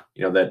 Yeah.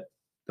 That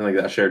I think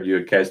I shared you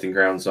a Casting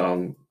Crown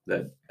song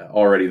that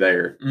already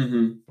there,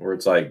 where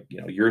it's like,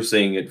 you're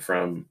seeing it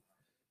from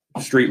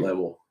street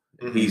level.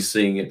 Mm-hmm. He's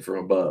seeing it from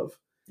above.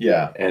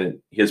 Yeah. And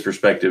his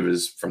perspective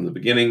is from the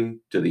beginning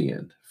to the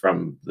end,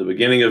 from the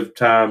beginning of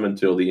time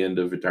until the end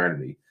of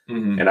eternity.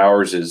 Mm-hmm. And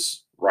ours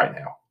is right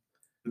now.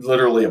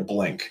 Literally a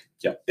blink.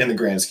 Yeah. In the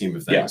grand scheme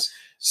of things. Yeah.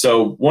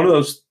 So one of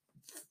those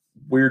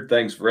weird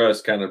things for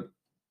us, kind of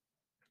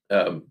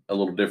a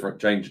little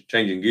different,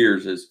 changing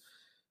gears, is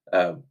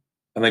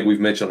I think we've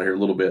mentioned here a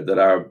little bit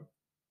that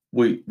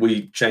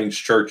we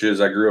changed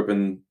churches. I grew up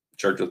in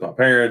church with my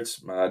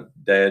parents. My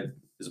dad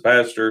is a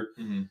pastor.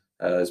 Mm-hmm.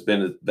 Has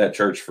been at that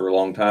church for a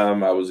long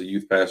time. I was a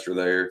youth pastor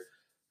there.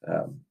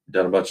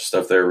 Done a bunch of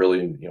stuff there. Really,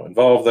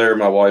 involved there.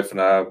 My wife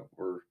and I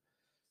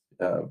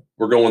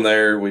we're going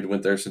there. We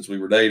went there since we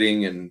were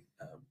dating, and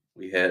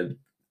we had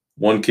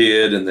 1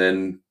 kid, and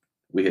then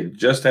we had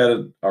just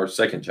had our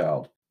second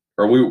child,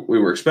 or we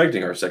were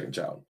expecting our second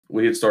child.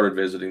 We had started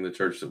visiting the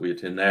church that we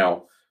attend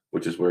now,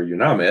 which is where you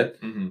and I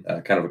met. Mm-hmm.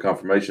 Kind of a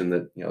confirmation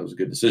that it was a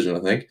good decision, I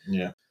think.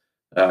 Yeah.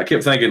 I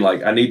kept thinking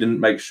like I need to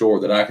make sure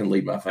that I can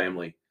lead my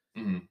family,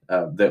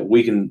 mm-hmm. That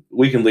we can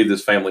leave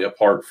this family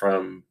apart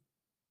from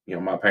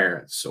my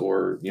parents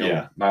or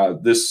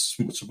this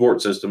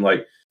support system.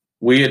 Like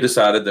we had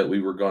decided that we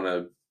were going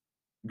to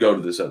go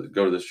to this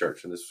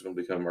church, and this was going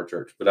to become our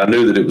church. But I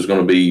knew that it was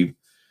going to be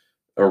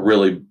a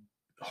really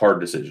hard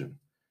decision,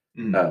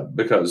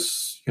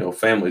 because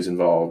family's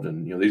involved,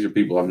 and these are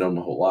people I've known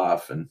my whole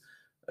life, and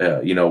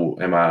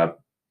am I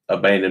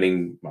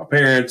abandoning my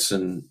parents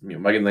and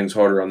making things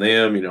harder on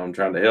them? I'm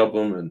trying to help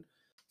them, and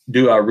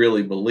do I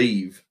really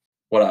believe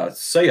what I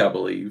say I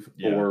believe,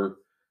 or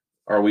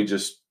are we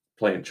just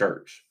playing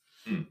church?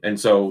 And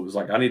so it was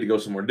like I need to go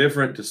somewhere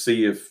different to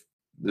see if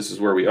this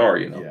is where we are,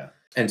 Yeah.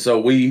 And so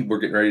we were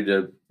getting ready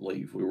to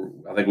leave.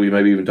 I think we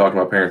maybe even talked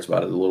to my parents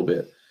about it a little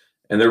bit.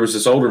 And there was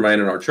this older man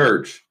in our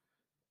church.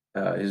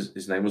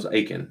 His name was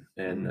Aiken,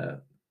 and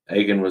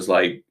Aiken was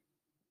like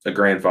a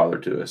grandfather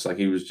to us. Like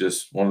he was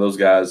just one of those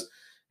guys.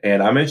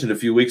 And I mentioned a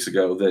few weeks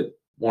ago that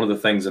one of the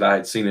things that I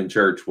had seen in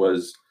church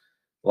was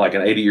like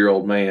an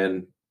 80-year-old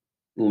man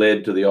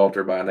led to the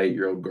altar by an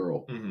 8-year-old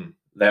girl. Mm-hmm.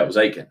 That was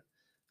Aiken.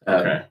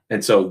 Okay.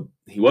 And so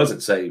he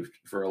wasn't saved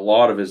for a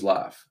lot of his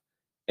life.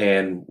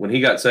 And when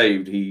he got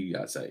saved,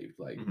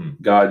 Like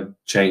God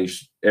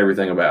changed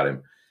everything about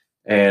him.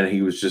 And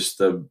he was just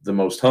the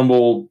most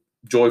humble,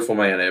 joyful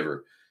man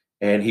ever.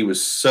 And he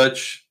was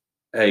such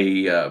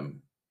a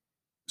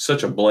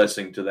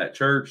blessing to that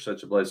church,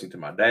 such a blessing to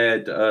my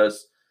dad, to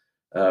us.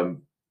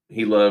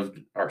 he loved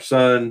our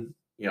son,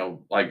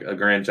 like a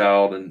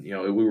grandchild, and we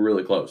were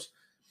really close.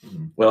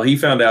 Mm-hmm. Well, he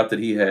found out that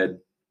he had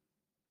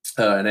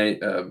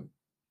an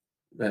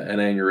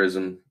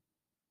aneurysm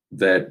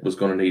that was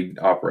going to need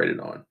operated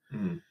on.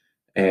 Mm-hmm.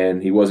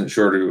 And he wasn't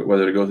sure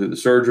whether to go through the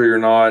surgery or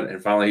not.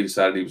 And finally, he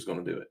decided he was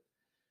going to do it.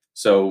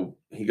 So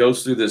he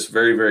goes through this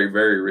very, very,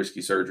 very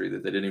risky surgery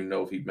that they didn't even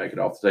know if he'd make it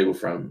off the table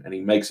from, and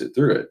he makes it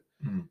through it.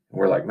 Mm-hmm. And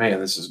we're like, man,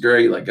 this is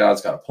great. Like,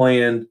 God's got a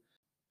plan.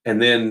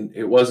 And then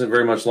it wasn't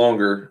very much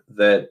longer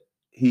that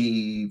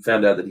he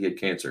found out that he had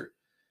cancer,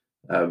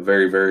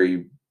 very,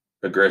 very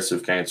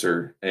aggressive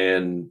cancer.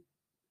 And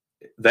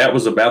that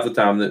was about the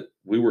time that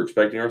we were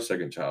expecting our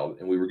second child,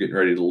 and we were getting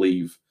ready to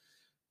leave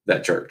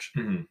that church.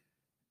 Mm-hmm.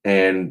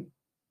 And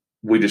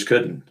we just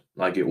couldn't.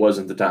 Like, it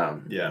wasn't the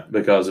time. Yeah.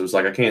 Because it was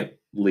like, I can't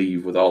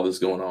leave with all this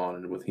going on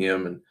and with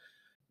him.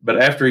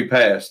 But after he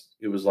passed,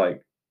 it was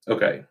like,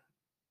 okay,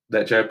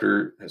 that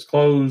chapter has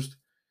closed.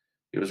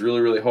 It was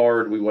really, really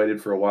hard. We waited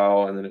for a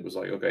while, and then it was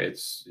like, okay,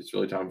 it's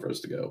really time for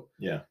us to go.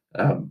 Yeah.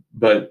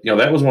 But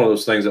that was one of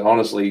those things that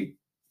honestly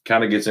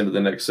kind of gets into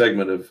the next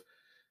segment of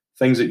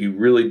things that you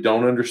really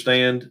don't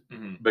understand,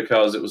 mm-hmm.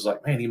 because it was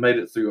like, man, he made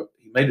it through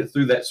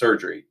that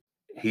surgery.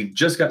 He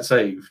just got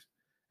saved,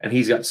 and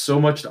he's got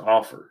so much to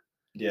offer.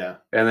 Yeah.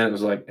 And then it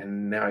was like,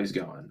 and now he's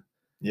gone.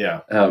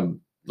 Yeah.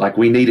 Like,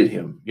 we needed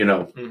him,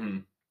 Mm-hmm.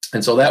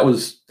 And so that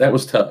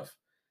was tough.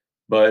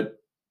 But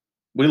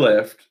we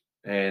left,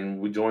 and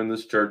we joined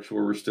this church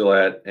where we're still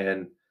at,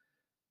 and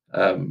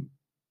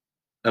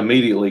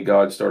immediately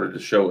God started to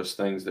show us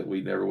things that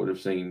we never would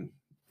have seen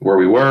where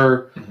we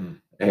were, mm-hmm.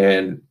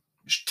 and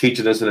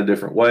teaching us in a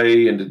different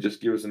way, and to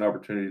just give us an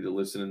opportunity to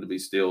listen and to be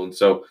still. And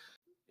so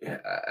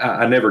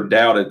I never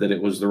doubted that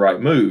it was the right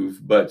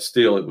move, but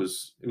still it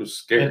was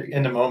scary.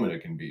 In the moment,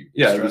 it can be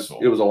stressful.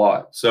 It was a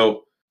lot.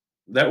 So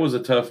that was a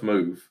tough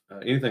move.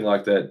 Anything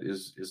like that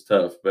is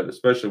tough, but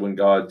especially when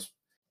God's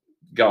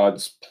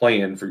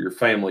plan for your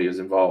family is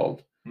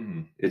involved,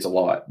 mm-hmm. it's a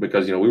lot,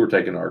 because we were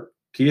taking our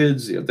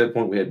kids. At that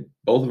point, we had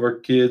both of our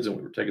kids, and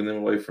we were taking them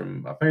away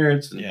from my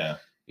parents. And,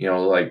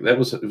 like, it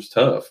was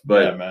tough.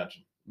 But yeah,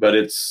 imagine. But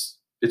it's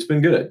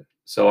been good.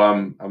 So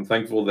I'm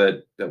thankful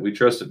that we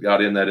trusted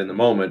God in that in the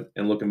moment.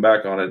 And looking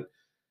back on it,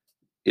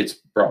 it's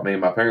brought me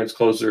and my parents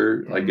closer.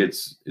 Mm-hmm. Like,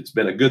 it's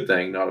been a good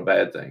thing, not a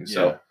bad thing. Yeah.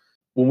 So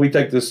when we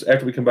take this,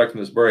 after we come back from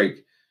this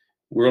break,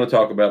 we're going to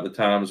talk about the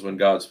times when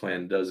God's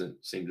plan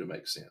doesn't seem to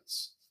make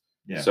sense.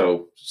 Yeah.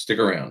 So stick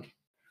around.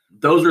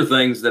 Those are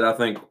things that I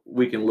think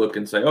we can look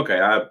and say, okay,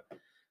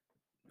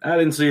 I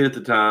didn't see it at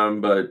the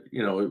time, but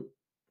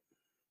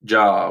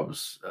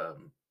jobs,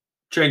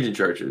 changing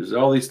churches,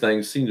 all these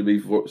things seem to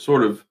be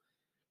sort of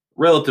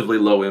relatively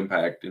low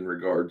impact in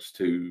regards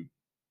to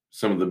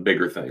some of the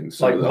bigger things,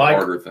 some of the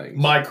harder things.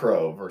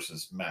 Micro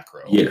versus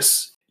macro.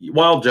 Yes.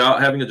 While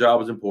having a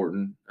job is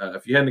important,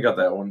 if you hadn't got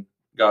that one,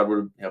 God would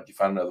have helped you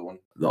find another one.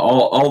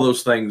 All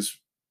those things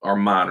are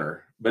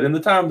minor, but in the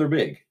time they're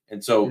big.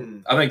 And so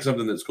I think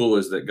something that's cool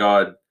is that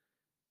God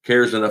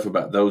cares enough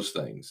about those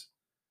things,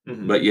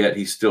 mm-hmm. but yet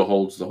he still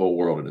holds the whole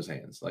world in his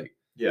hands. Like,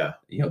 yeah,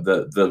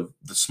 the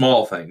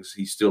small things,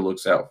 he still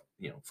looks out,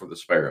 for the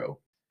sparrow.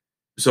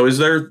 So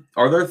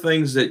are there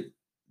things that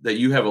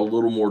you have a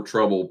little more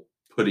trouble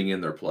putting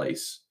in their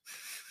place?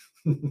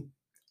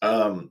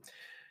 I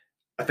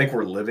think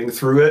we're living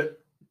through it.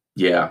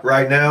 Yeah.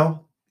 Right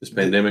now. This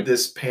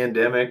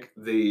pandemic,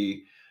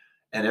 and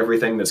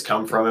everything that's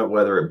come from it,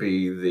 whether it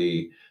be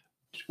the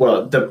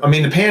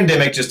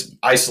pandemic just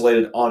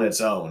isolated on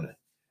its own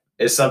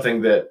is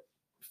something that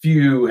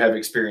few have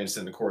experienced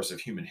in the course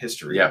of human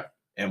history. Yeah.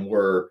 And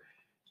we're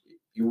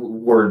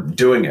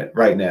doing it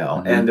right now.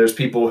 Mm-hmm. And there's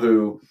people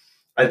who,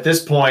 at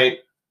this point,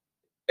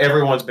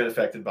 everyone's been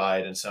affected by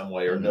it in some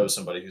way, or mm-hmm. knows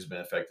somebody who's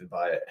been affected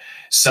by it.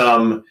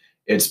 Some,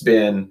 it's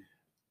been,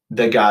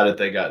 they got it,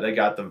 they got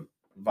the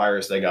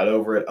virus, they got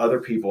over it. Other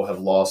people have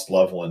lost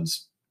loved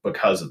ones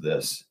because of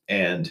this.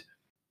 And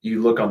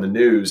you look on the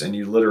news and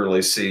you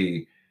literally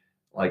see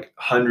like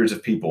hundreds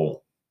of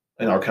people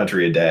in our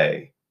country a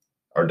day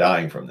are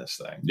dying from this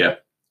thing. Yeah.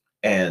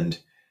 And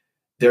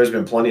there's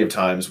been plenty of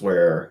times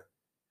where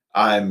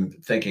I'm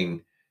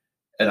thinking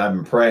and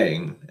I'm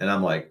praying and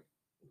I'm like,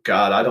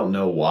 God, I don't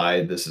know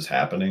why this is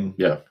happening.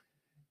 Yeah.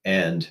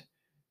 And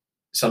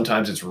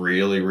sometimes it's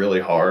really, really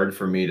hard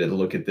for me to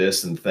look at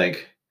this and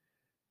think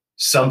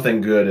something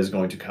good is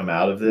going to come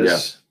out of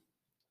this.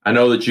 Yeah. I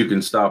know that you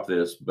can stop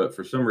this, but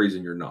for some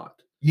reason you're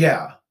not.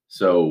 Yeah.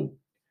 So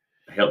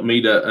help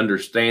me to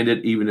understand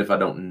it, even if I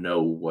don't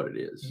know what it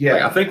is. Yeah.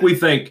 Like, I think we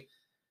think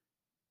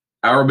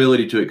our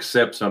ability to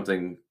accept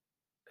something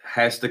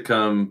has to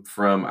come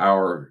from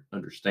our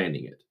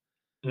understanding it.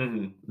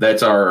 Mm-hmm.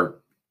 That's our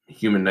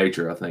human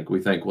nature, I think.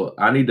 We think, well,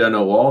 I need to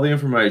know all the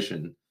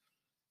information,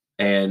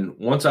 and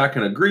once I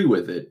can agree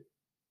with it,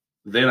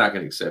 then I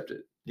can accept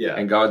it. Yeah.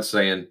 And God's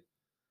saying,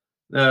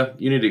 no,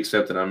 you need to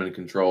accept that I'm in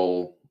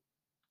control,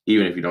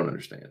 even if you don't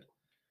understand.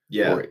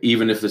 Yeah. Or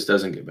even if this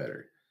doesn't get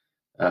better.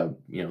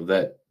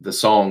 That the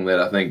song that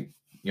I think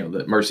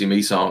that Mercy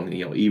Me song,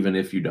 even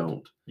if you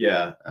don't.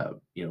 Yeah.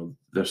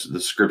 The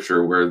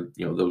scripture where,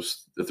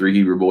 the 3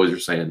 Hebrew boys are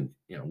saying,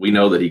 we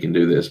know that he can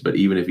do this, but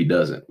even if he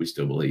doesn't, we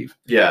still believe.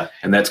 Yeah.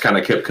 And that's kind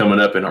of kept coming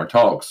up in our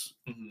talks,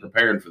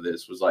 preparing for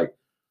this, was like,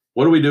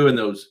 what do we do in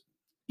those,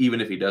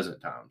 even if he doesn't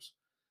times?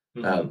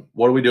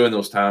 What do we do in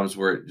those times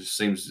where it just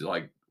seems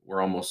like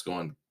we're almost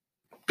going,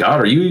 God,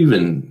 are you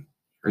even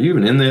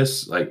in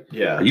this? Like,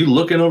 are you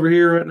looking over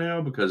here right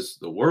now? Because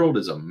the world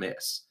is a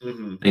mess.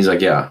 And he's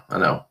like, yeah, I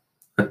know.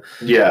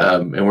 Yeah.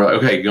 And we're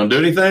like, okay, you gonna do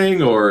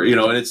anything? Or,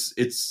 and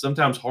it's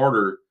sometimes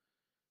harder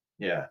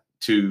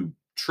to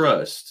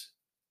trust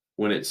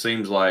when it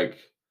seems like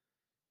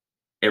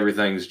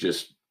everything's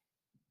just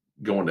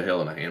going to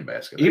hell in a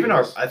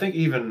handbasket. I think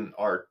even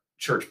our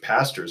church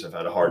pastors have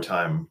had a hard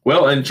time.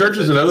 Well, and church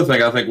is another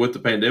thing, I think, with the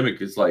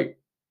pandemic. Is like,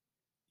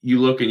 you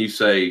look and you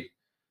say,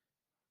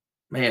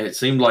 man, it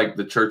seemed like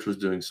the church was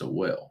doing so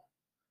well.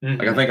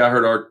 Like, I think I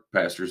heard our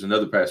pastors and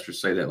other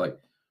pastors say that, like,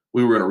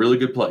 we were in a really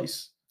good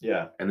place.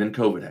 Yeah. And then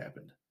COVID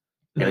happened.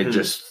 And it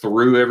just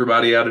threw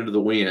everybody out into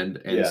the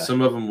wind. And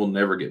some of them will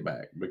never get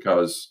back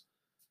because,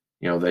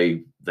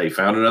 they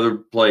found another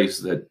place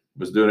that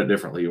was doing it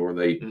differently, or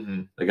they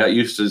got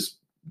used to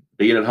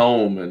being at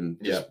home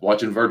and just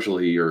watching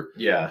virtually, or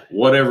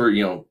whatever,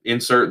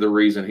 insert the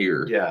reason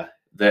here. Yeah.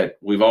 That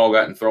we've all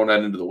gotten thrown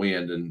out into the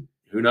wind, and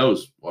who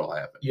knows what'll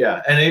happen.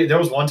 Yeah. And there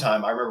was one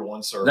time, I remember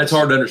one service. That's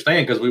hard to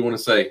understand because we want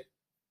to say,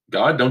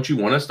 God, don't you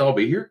want us to all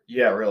be here?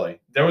 Yeah, really.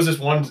 There was this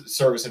one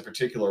service in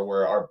particular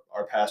where our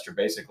pastor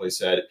basically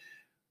said,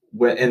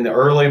 when in the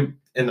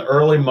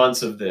early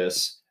months of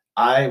this,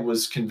 I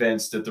was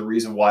convinced that the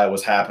reason why it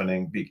was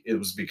happening, it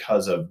was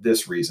because of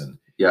this reason.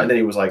 Yeah. And then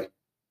he was like,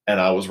 and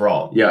I was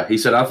wrong. Yeah. He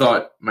said, I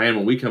thought, man,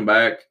 when we come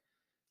back,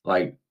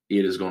 like,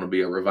 it is going to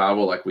be a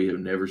revival like we have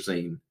never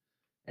seen.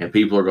 And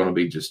people are going to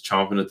be just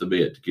chomping at the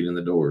bit to get in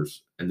the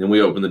doors. And then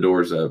we open the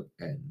doors up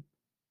and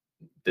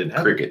didn't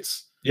happen.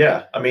 Crickets.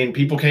 Yeah. I mean,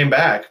 people came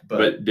back,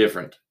 but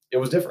different. It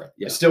was different.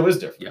 Yeah. It still is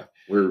different.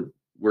 Yeah.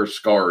 We're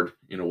scarred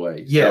in a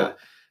way. Yeah. So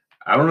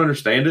I don't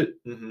understand it.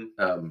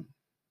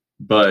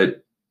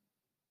 But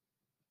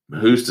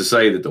who's to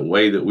say that the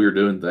way that we're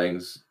doing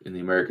things in the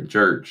American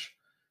church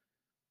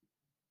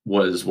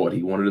was what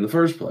he wanted in the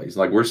first place?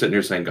 Like, we're sitting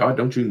here saying, God,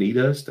 don't you need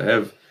us to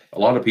have a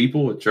lot of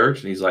people at church?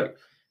 And he's like,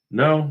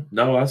 no,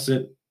 I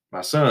sent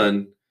my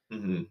son.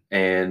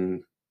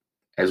 And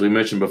as we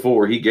mentioned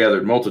before, he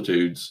gathered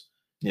multitudes.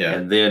 Yeah.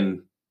 And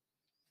then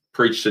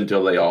preached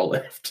until they all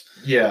left.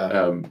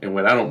 Yeah. And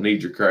when I don't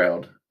need your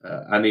crowd,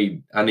 I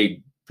need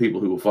people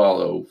who will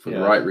follow for the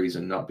right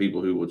reason, not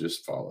people who will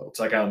just follow. It's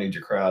like, I don't need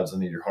your crowds, I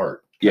need your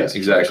heart. Yes,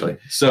 exactly.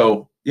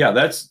 So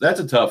that's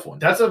a tough one.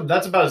 That's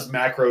about as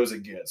macro as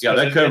it gets. Yeah,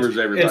 that covers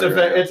everybody.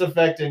 It's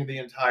affecting the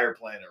entire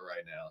planet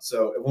right now.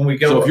 So when we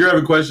go, so if you're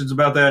having questions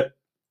about that,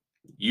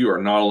 you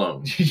are not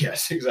alone.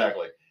 Yes,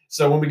 exactly.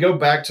 So when we go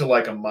back to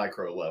like a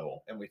micro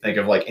level and we think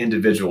of like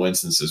individual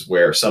instances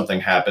where something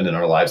happened in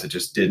our lives that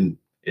just didn't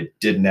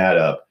add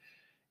up,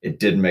 it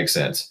didn't make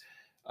sense.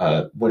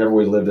 Whenever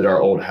we lived at our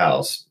old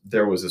house,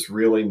 there was this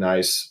really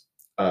nice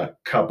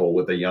couple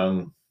with a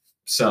young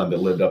son that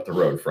lived up the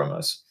road from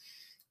us.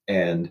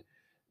 And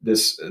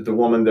the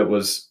woman that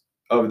was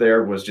over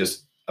there was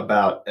just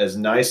about as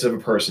nice of a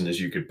person as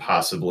you could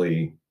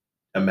possibly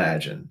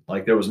imagine.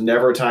 Like, there was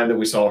never a time that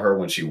we saw her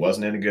when she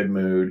wasn't in a good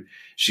mood.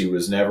 She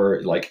was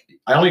never like,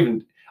 I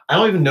don't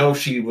even know if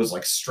she was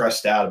like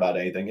stressed out about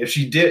anything. If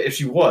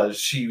she was,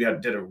 she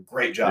did a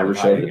great job of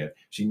hiding it.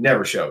 She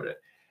never showed it.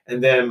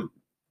 And then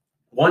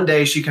one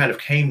day she kind of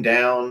came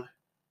down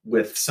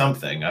with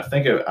something. I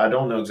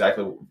don't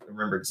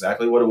remember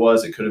exactly what it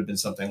was. It could have been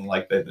something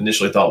like they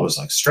initially thought was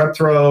like strep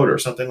throat or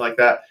something like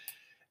that.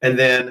 And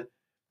then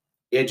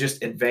it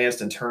just advanced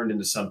and turned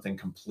into something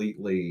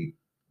completely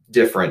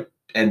different.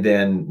 And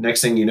then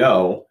next thing you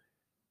know,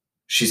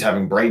 she's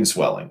having brain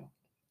swelling.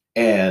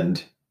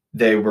 And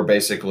they were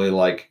basically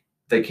like,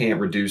 they can't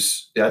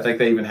reduce. I think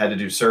they even had to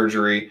do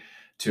surgery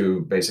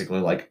to basically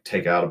like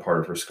take out a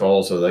part of her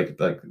skull. So like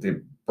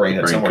the brain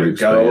had somewhere to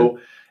go.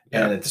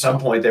 Yeah. And at some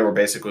point they were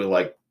basically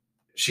like,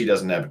 she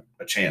doesn't have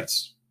a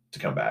chance to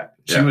come back.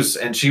 She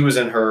was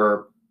in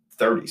her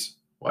 30s.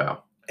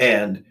 Wow.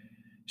 And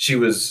she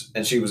was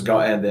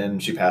gone, and then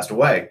she passed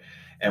away.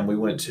 And we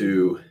went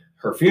to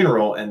her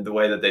funeral, and the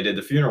way that they did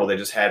the funeral, they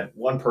just had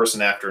one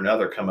person after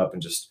another come up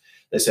and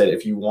they said,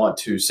 if you want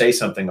to say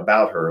something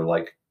about her,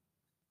 like,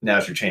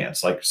 now's your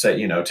chance. Like,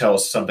 say, tell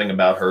us something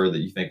about her that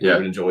you think we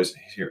would enjoy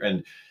here.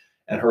 And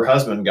her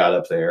husband got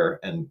up there,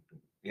 and,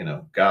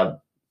 God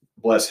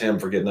bless him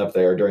for getting up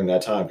there during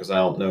that time, because I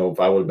don't know if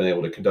I would have been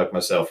able to conduct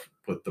myself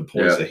with the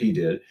poise that he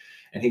did.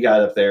 And he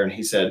got up there and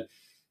he said,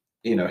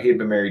 he had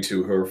been married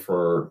to her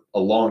for a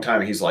long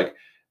time. He's like,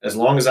 as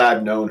long as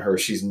I've known her,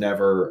 she's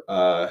never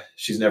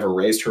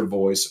raised her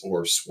voice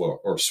or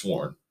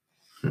sworn.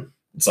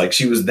 It's like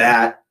she was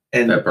that,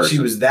 and she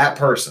was that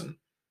person,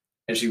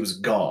 and she was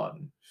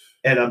gone.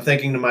 And I'm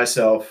thinking to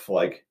myself,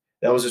 like,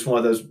 that was just one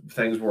of those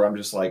things where I'm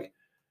just like,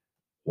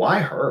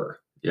 why her?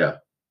 Yeah.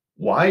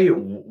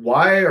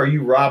 Why are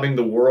you robbing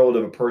the world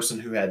of a person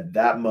who had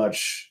that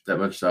much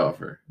to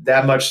offer,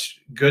 that much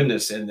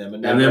goodness in them,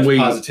 and that then much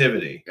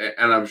positivity?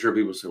 And I'm sure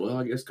people say, well,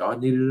 I guess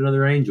God needed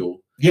another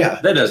angel.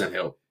 Yeah, that doesn't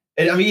help.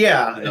 I mean,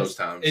 yeah, in those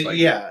times,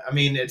 yeah. I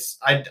mean,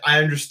 I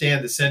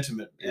understand the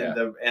sentiment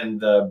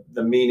and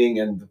the meaning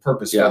and the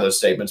purpose for those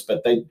statements,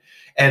 but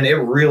it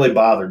really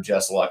bothered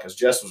Jess a lot, because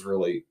Jess was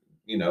really,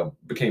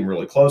 became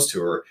really close to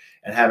her,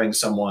 and having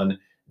someone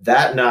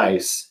that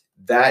nice,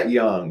 that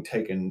young,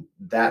 taken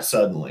that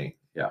suddenly,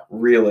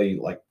 really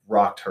like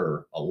rocked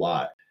her a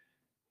lot.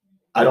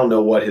 I don't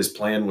know what his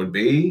plan would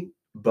be,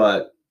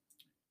 but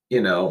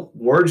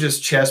we're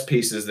just chess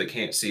pieces that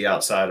can't see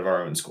outside of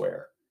our own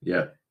square.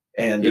 Yeah.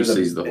 And he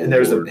sees the whole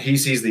board. He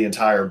sees the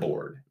entire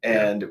board,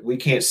 and we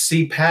can't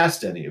see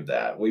past any of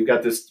that. We've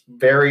got this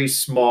very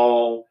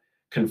small,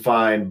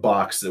 confined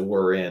box that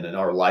we're in and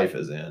our life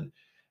is in,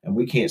 and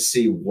we can't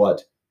see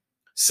what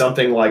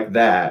something like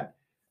that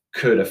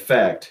could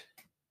affect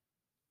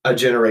a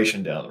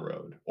generation down the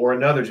road or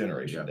another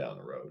generation down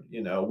the road.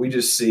 We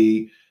just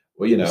see,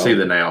 we see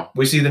the now.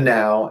 We see the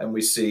now, and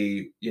we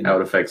see, how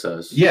it affects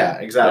us. Yeah,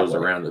 exactly. Those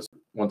around us.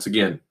 Once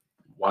again,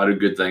 why do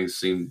good things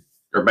seem,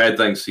 or bad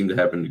things seem to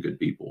happen to good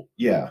people?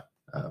 Yeah.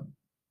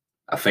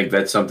 I think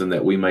that's something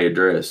that we may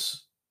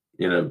address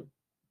in a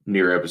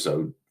near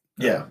episode.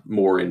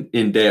 More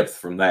in depth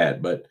from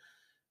that. But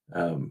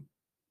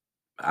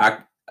I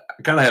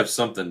kind of have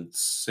something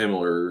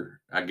similar,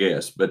 I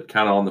guess, but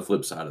kind of on the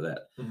flip side of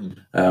that.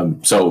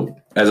 Mm-hmm. So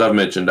as I've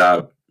mentioned,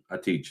 I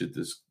teach at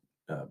this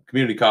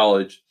community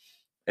college,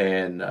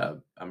 and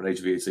I'm an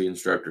HVAC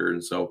instructor.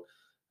 And so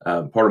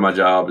part of my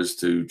job is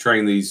to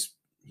train these,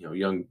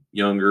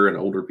 younger and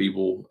older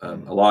people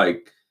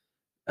alike,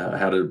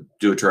 how to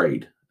do a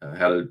trade,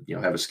 how to,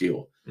 have a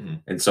skill. Mm-hmm.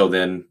 And so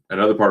then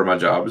another part of my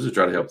job is to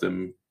try to help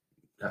them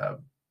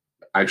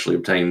actually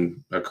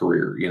obtain a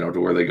career, to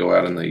where they go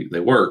out and they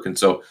work. And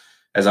so,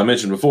 as I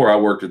mentioned before, I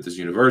worked at this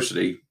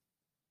university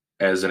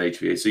as an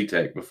HVAC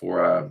tech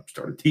before I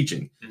started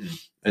teaching. Mm-hmm.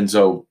 And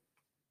so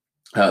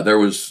there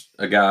was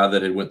a guy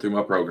that had went through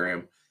my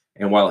program,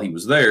 and while he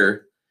was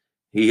there,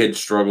 he had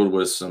struggled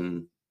with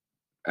some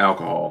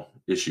alcohol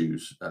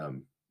issues,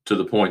 to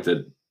the point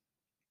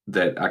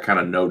that I kind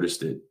of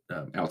noticed it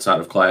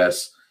outside of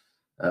class.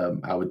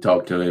 I would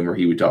talk to him, or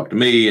he would talk to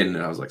me, and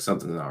I was like,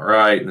 something's not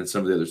right. And then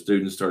some of the other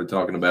students started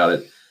talking about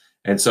it.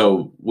 And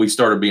so we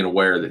started being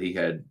aware that he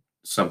had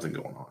something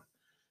going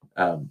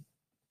on.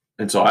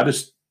 And so I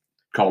just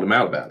called him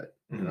out about it.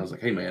 Mm-hmm. And I was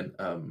like, hey, man,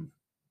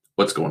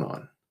 what's going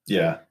on?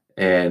 Yeah.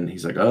 And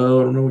he's like, oh,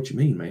 I don't know what you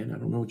mean, man. I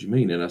don't know what you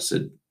mean. And I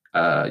said,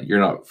 you're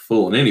not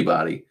fooling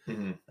anybody.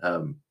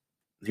 Mm-hmm.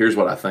 Here's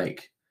what I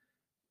think,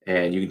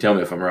 and you can tell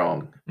me if I'm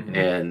wrong. Mm-hmm.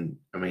 And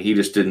I mean, he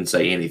just didn't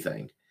say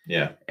anything.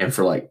 Yeah. And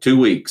for like 2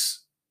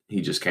 weeks,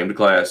 he just came to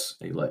class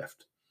and he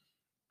left.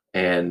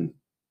 And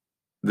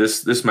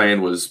this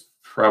man was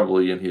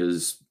probably in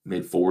his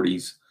mid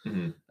 40s.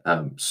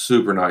 Mm-hmm.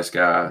 Super nice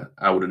guy.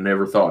 I would have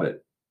never thought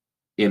it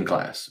in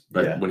class,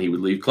 but when he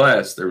would leave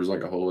class, there was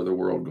like a whole other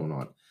world going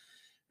on.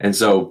 And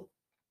so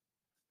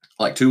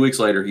like 2 weeks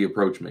later, he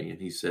approached me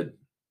and he said,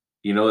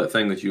 that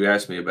thing that you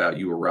asked me about,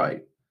 you were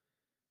right.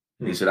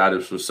 And he said, I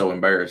just was so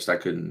embarrassed I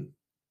couldn't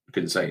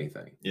say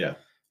anything. Yeah.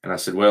 And I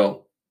said,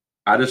 well,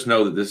 I just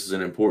know that this is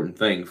an important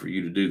thing for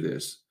you to do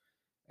this,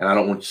 and I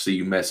don't want to see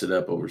you mess it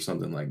up over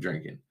something like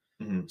drinking.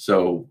 Mm-hmm.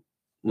 So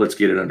let's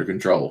get it under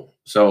control.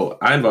 So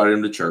I invited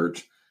him to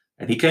church,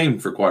 and he came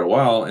for quite a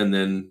while. And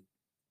then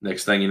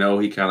next thing you know,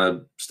 he kind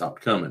of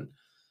stopped coming.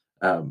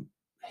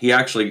 He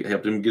actually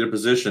helped him get a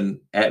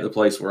position at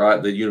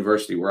the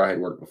university where I had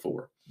worked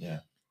before. Yeah.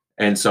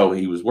 And so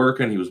he was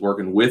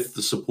working with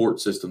the support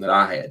system that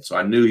I had. So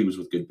I knew he was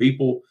with good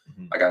people.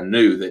 Mm-hmm. Like, I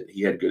knew that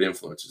he had good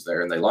influences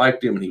there, and they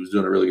liked him, and he was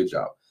doing a really good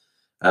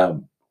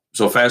job.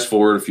 So fast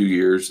forward a few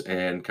years,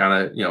 and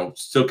kind of,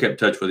 still kept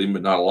touch with him,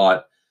 but not a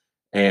lot.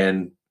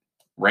 And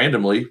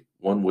randomly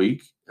one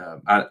week,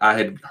 I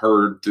had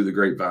heard through the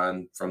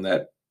grapevine from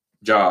that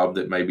job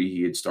that maybe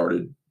he had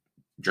started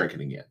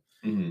drinking again.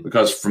 Mm-hmm.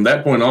 Because from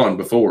that point on,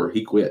 before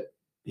he quit,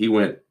 he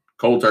went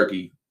cold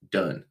turkey,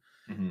 done.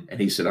 Mm-hmm. And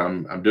he said,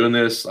 I'm doing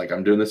this. Like,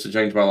 I'm doing this to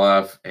change my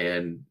life,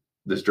 and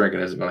this drinking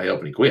isn't going to help.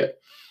 And he quit.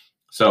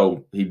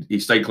 So he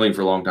stayed clean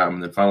for a long time.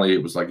 And then finally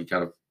it was like he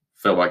kind of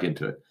fell back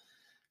into it.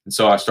 And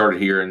so I started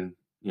hearing,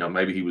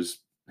 maybe he was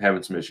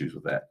having some issues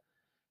with that.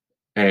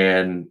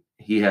 And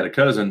he had a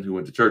cousin who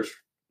went to church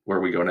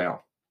where we go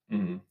now,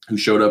 mm-hmm. who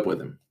showed up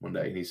with him one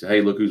day. And he said, hey,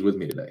 look who's with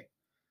me today.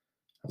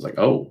 I was like,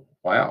 oh,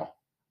 wow.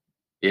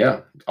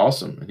 Yeah,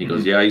 awesome. And he mm-hmm.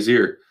 goes, yeah, he's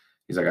here.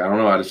 He's like, I don't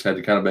know. I just had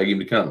to kind of beg him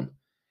to come.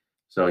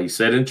 So he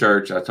sat in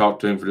church. I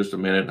talked to him for just a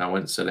minute, and I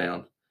went and sat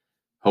down,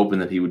 hoping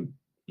that he would,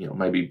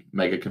 maybe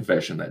make a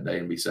confession that day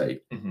and be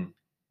saved. Mm-hmm.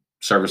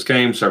 Service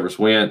came, service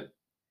went,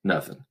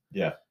 nothing.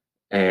 Yeah.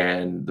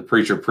 And the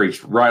preacher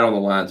preached right on the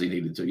lines he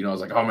needed to. I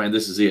was like, oh, man,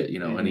 this is it,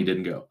 mm-hmm. and he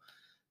didn't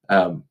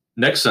go.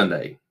 Next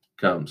Sunday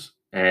comes,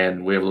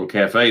 and we have a little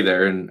cafe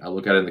there, and I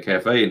look out in the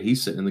cafe, and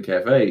he's sitting in the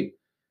cafe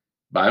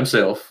by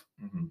himself,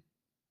 mm-hmm.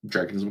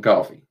 drinking some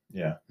coffee.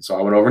 Yeah. So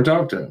I went over and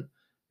talked to him.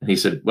 And he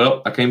said,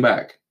 well, I came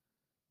back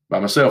by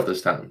myself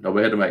this time.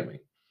 Nobody had to make me.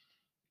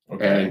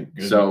 Okay.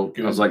 And so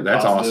I was like,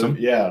 that's positive.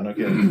 awesome. Yeah, no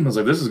kidding. I was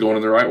like, this is going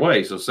in the right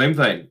way. So same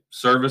thing.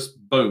 Service,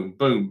 boom,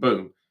 boom,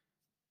 boom.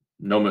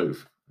 No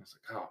move. I was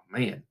like, oh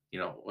man,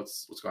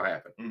 what's going to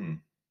happen? Mm.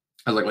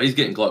 I was like, well, he's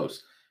getting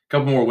close. A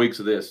couple more weeks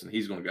of this and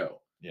he's going to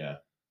go. Yeah.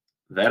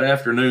 That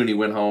afternoon he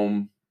went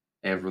home,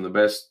 and from the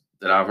best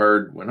that I've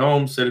heard, went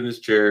home, sat in his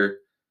chair,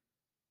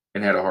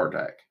 and had a heart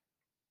attack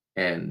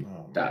and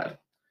died.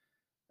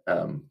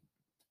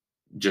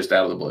 Just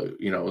out of the blue.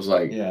 It was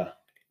like, yeah.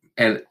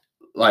 And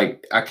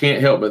like, I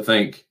can't help but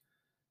think,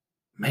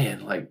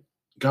 man, like,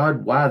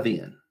 God, why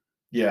then?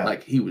 Yeah.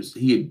 Like he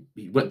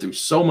went through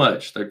so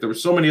much. Like there were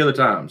so many other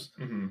times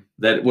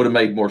that it would have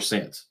made more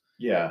sense.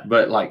 Yeah.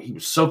 But like he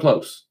was so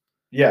close.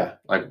 Yeah.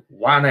 Like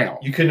why now?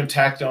 You couldn't have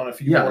tacked on a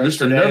few more just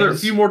another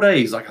few more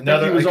days. Like I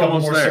think he was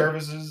almost more there.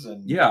 Services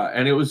and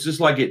and it was just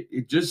like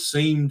it just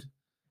seemed,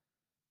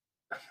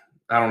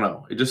 I don't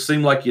know. It just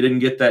seemed like you didn't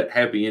get that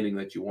happy ending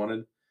that you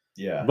wanted.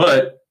 Yeah.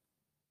 But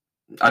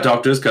I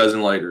talked to his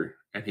cousin later,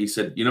 and he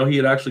said, he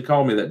had actually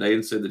called me that day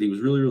and said that he was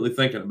really, really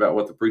thinking about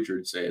what the preacher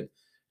had said.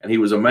 And he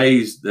was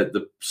amazed that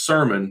the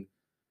sermon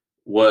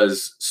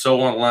was so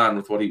on line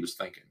with what he was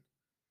thinking.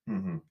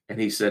 Mm-hmm. And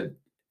he said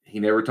he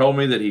never told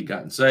me that he'd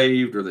gotten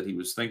saved or that he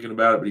was thinking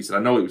about it, but he said,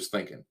 I know he was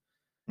thinking.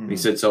 Mm-hmm. And he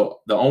said,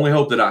 so the only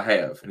hope that I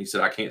have, and he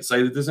said, I can't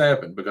say that this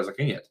happened because I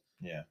can't,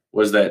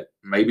 was that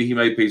maybe he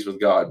made peace with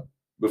God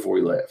before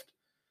he left.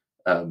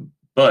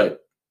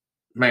 But,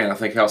 man, I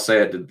think how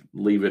sad to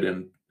leave it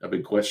in a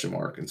big question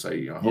mark and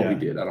say, I hope he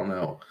did. I don't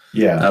know.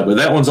 Yeah. But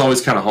that one's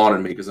always kind of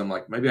haunted me because I'm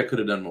like, maybe I could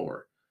have done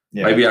more.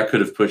 Yeah. Maybe I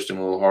could have pushed him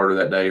a little harder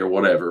that day or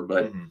whatever,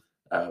 but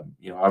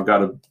I've got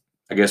to,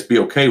 I guess, be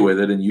okay with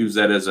it and use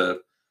that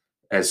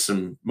as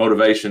some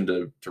motivation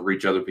to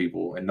reach other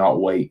people and not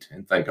wait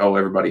and think, oh,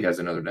 everybody has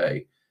another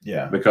day.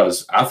 Yeah.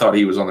 Because I thought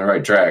he was on the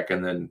right track,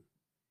 and then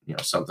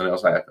something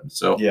else happened.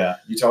 So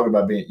you talk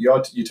about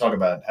you talk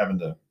about having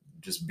to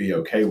just be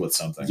okay with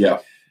something. Yeah.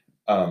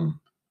 One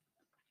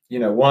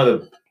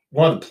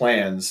of the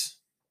plans.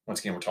 Once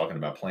again, we're talking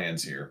about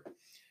plans here,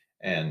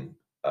 and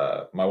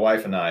my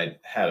wife and I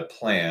had a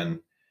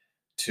plan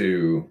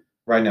to,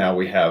 right now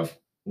we have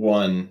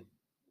one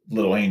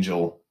little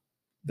angel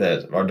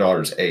that our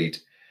daughter's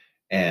 8,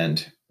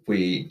 and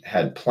we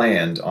had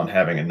planned on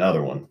having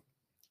another one.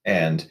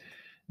 And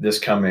this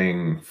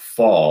coming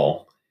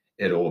fall,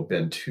 it'll have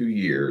been 2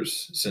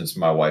 years since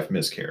my wife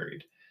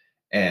miscarried.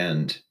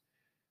 And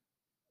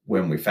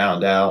when we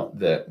found out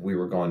that we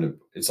were going to,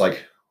 it's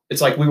like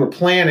we were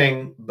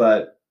planning,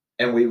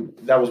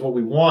 that was what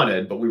we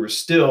wanted, but we were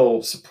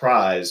still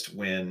surprised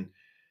when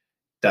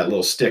that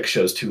little stick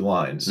shows 2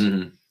 lines.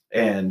 Mm-hmm.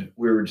 And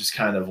we were just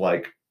kind of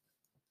like,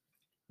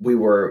 we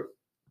were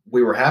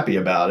happy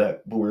about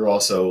it, but we were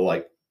also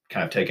like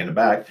kind of taken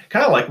aback,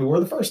 kind of like we were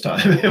the first time.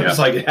 It was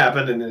like it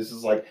happened, and it's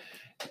just like,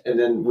 and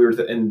then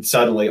and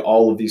suddenly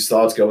all of these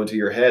thoughts go into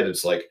your head.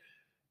 It's like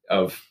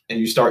and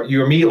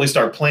you immediately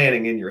start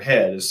planning in your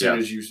head as soon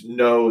as you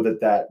know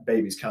that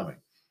baby's coming.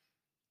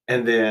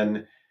 And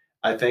then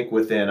I think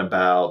within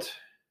about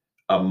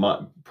a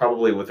month,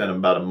 probably within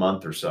about a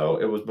month or so,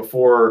 it was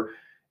before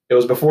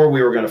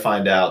we were going to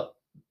find out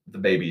the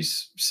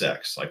baby's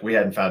sex. Like we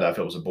hadn't found out if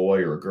it was a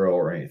boy or a girl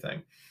or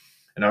anything.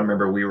 And I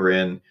remember we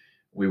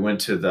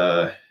went to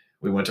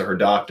her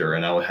doctor,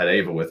 and I had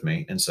Ava with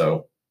me. And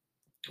so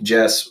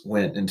Jess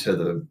went into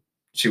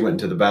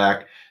the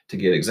back to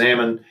get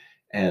examined,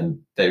 and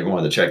they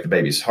wanted to check the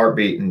baby's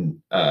heartbeat.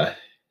 And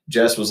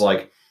Jess was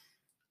like,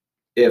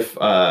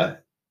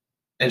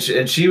 and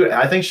she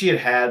I think she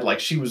had like,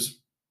 she was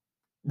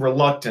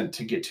reluctant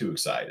to get too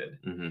excited.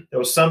 Mm-hmm. There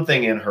was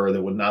something in her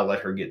that would not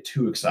let her get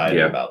too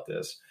excited about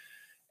this.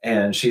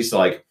 And she's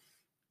like,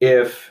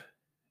 if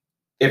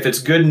it's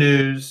good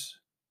news,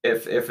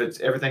 if it's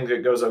everything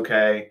that goes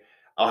okay,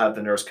 I'll have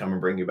the nurse come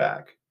and bring you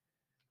back.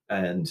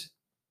 And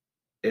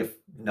if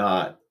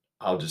not,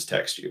 I'll just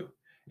text you.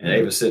 And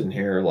Ava's sitting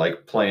here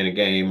like playing a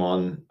game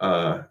on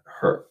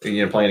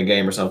playing a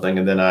game or something.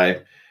 And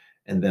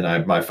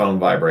then my phone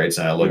vibrates,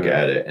 and I look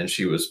at it, and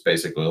she was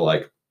basically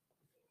like,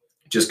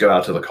 just go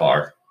out to the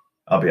car.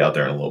 I'll be out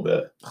there in a little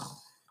bit.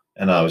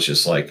 And I was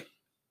just like,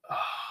 oh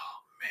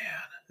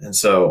man. And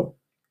so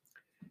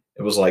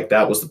it was like,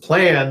 that was the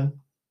plan,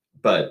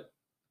 but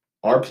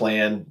our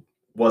plan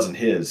wasn't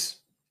his.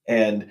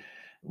 And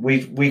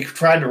we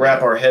tried to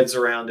wrap our heads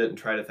around it and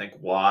try to think,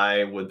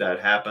 why would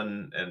that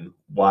happen? And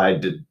why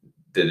did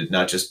it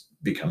not just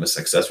become a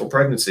successful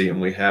pregnancy?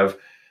 And we have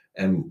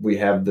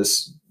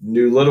this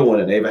new little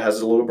one, and Ava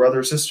has a little brother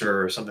or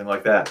sister or something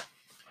like that.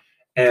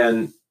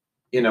 And,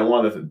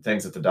 one of the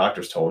things that the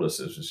doctors told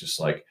us is just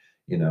like,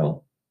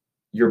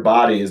 your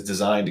body is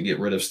designed to get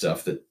rid of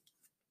stuff that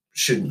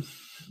shouldn't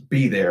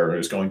be there or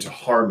is going to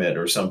harm it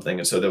or something.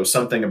 And so there was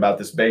something about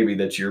this baby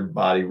that your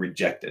body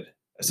rejected,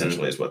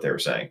 essentially, is what they were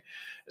saying.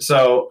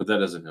 So, but that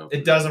doesn't help.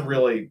 It doesn't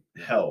really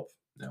help.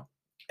 No.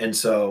 And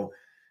so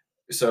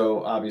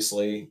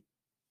obviously,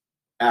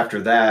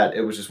 after that,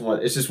 it's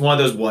just one of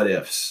those what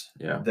ifs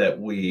that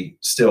we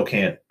still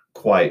can't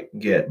quite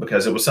get,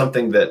 because it was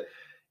something that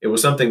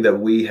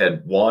we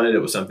had wanted. It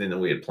was something that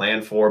we had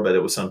planned for, but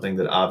it was something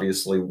that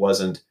obviously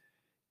wasn't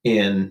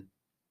in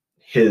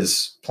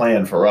his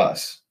plan for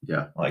us.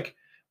 Yeah. Like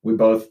we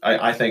both,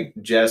 I think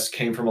Jess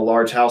came from a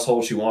large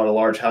household. She wanted a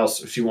large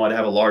house. She wanted to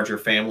have a larger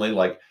family,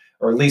 like,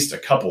 or at least a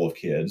couple of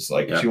kids.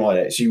 Like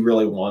she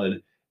really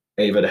wanted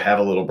Ava to have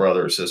a little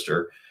brother or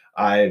sister.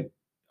 I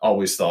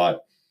always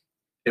thought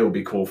it would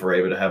be cool for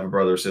Ava to have a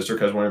brother or sister,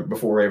 because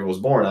before Ava was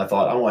born, I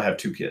thought I want to have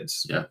 2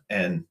 kids. Yeah.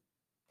 And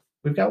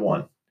we've got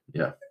 1.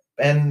 Yeah.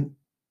 And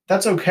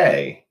that's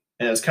okay.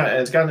 And it's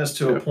gotten us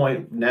to a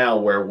point now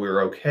where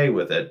we're okay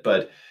with it.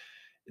 But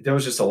there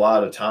was just a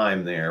lot of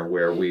time there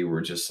where we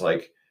were just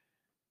like,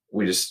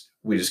 we just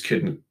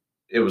couldn't.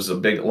 It was a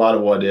lot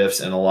of what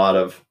ifs and a lot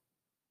of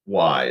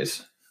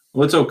whys.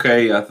 Well, it's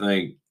okay, I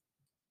think,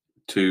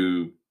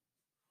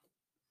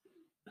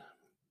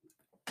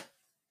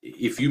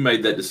 if you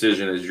made that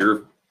decision as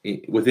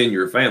within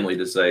your family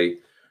to say,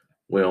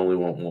 we only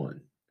want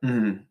 1,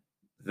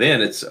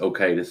 then it's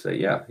okay to say,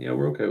 yeah,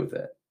 we're okay with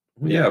that.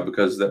 Well, yeah,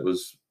 because that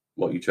was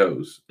what you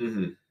chose.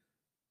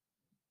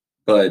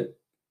 But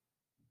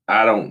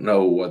I don't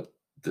know what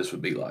this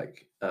would be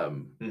like.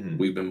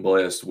 We've been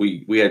blessed.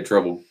 We had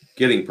trouble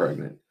getting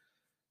pregnant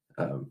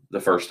the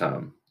first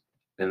time,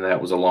 and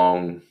that was a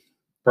long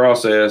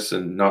process,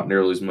 and not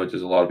nearly as much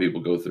as a lot of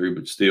people go through,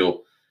 but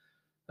still,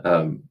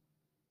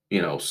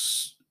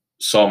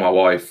 saw my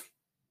wife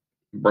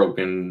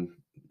broken,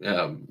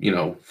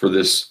 for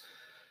this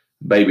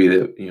baby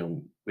that,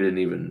 we didn't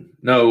even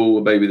know,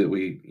 a baby that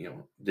we,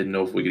 didn't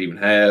know if we could even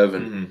have.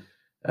 And,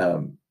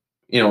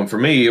 and for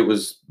me, it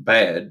was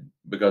bad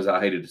because I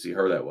hated to see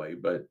her that way,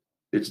 but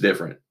it's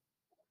different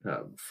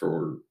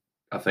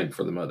I think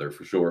for the mother,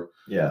 for sure.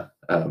 Yeah.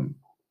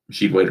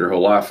 She'd waited her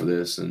whole life for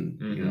this.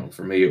 And,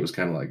 for me, it was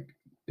kind of like,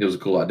 it was a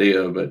cool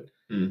idea, but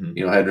I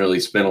hadn't really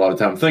spent a lot of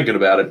time thinking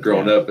about it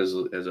growing up as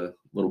a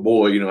little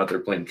boy, out there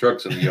playing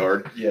trucks in the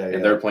yard.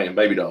 And they're playing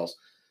baby dolls.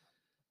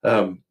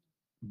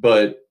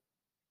 But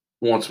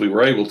once we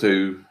were able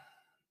to,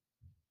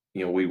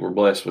 we were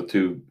blessed with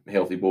 2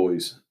 healthy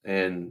boys.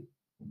 And,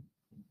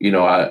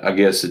 I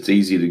guess it's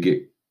easy to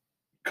get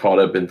caught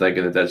up in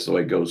thinking that that's the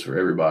way it goes for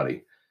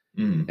everybody.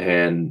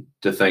 And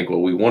to think,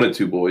 well, we wanted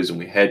 2 boys and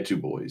we had 2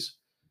 boys.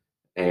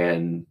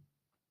 And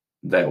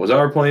that was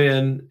our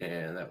plan,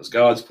 and that was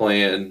God's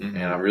plan,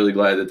 and I'm really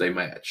glad that they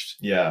matched.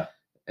 Yeah.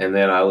 And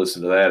then I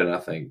listen to that and I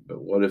think,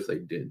 but what if they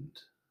didn't?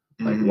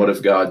 Like, what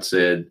if God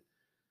said,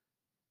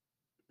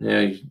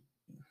 yeah,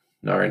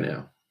 not right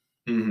now?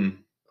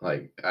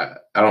 Like, I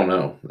don't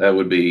know. That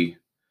would be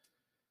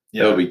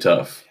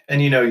tough.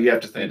 And you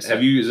have to think.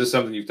 Is this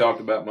something you've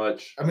talked about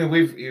much? I mean,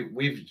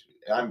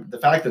 the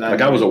fact that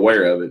I was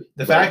aware of it.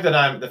 The fact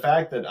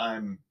that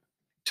I'm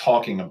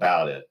talking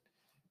about it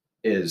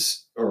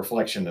is a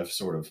reflection of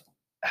sort of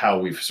how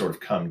we've sort of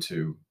come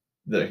to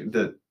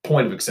the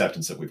point of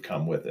acceptance that we've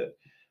come with it.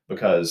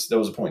 Because there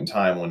was a point in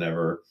time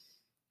whenever,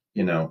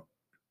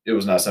 it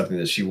was not something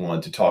that she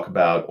wanted to talk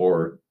about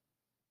or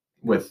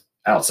with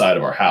outside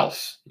of our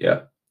house.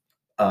 Yeah.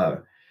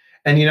 And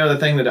the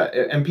thing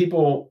and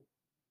people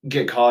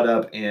get caught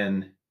up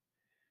in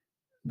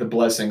the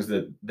blessings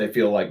that they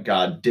feel like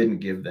God didn't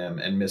give them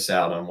and miss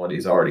out on what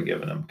he's already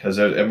given them. Because,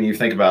 you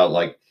think about,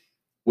 like,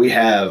 we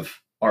have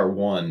our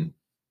one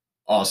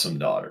awesome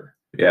daughter.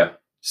 Yeah.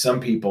 Some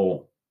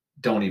people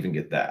don't even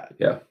get that.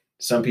 Yeah.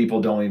 Some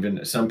people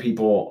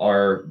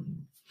are,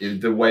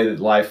 the way that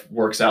life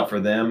works out for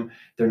them,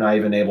 they're not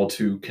even able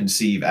to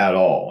conceive at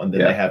all. And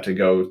then they have to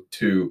go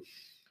to,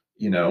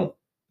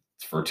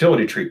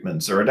 fertility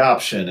treatments or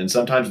adoption. And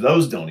sometimes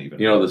those don't even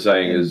work. The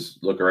saying is,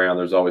 look around,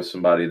 there's always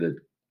somebody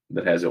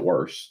that has it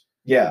worse.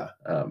 Yeah.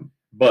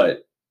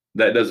 But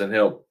that doesn't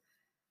help,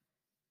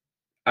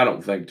 I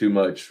don't think, too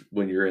much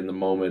when you're in the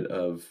moment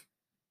of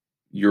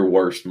your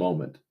worst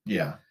moment.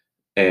 Yeah.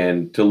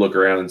 And to look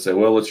around and say,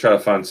 well, let's try to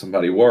find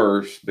somebody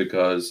worse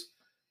because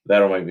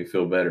that'll make me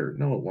feel better.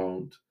 No, it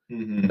won't.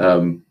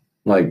 Then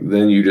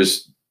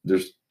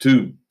there's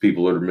 2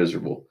 people that are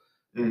miserable.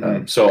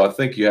 So I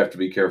think you have to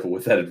be careful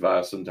with that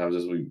advice sometimes,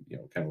 as we,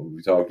 kind of,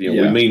 we talk,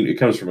 we mean it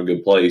comes from a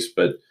good place,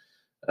 but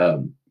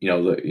to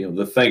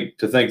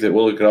think that,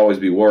 well, it could always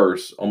be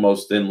worse,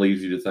 almost then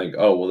leaves you to think,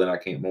 oh, well, then I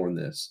can't mourn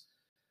this.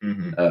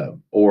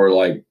 Or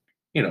like,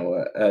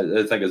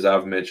 I think, as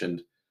I've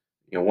mentioned,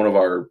 one of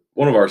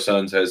our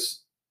sons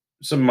has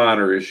some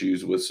minor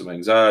issues with some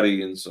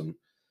anxiety and some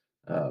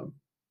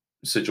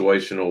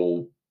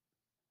situational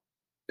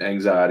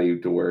anxiety,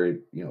 to where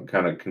it,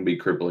 kind of can be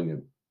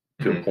crippling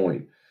to a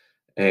point.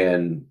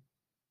 And,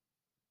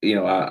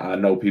 I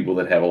know people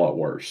that have a lot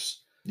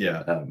worse.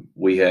 Yeah.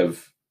 We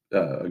have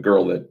a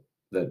girl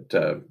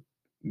that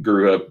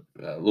grew up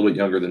a little bit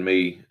younger than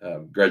me,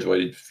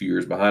 graduated a few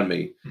years behind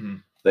me.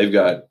 They've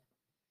got,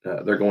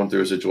 they're going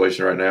through a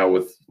situation right now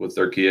with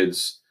their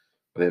kids.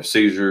 They have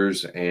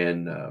seizures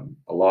and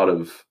a lot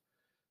of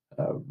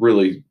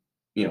really,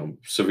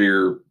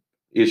 severe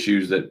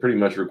issues that pretty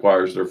much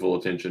requires their full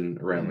attention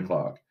around the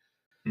clock.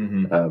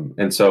 Mm-hmm.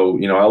 And so,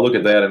 I look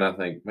at that and I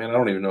think, man, I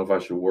don't even know if I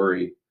should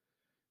worry.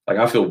 Like,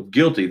 I feel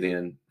guilty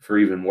then for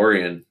even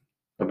worrying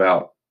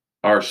about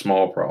our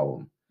small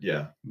problem.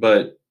 Yeah.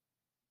 But,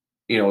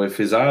 if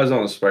his eye is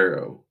on a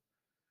sparrow,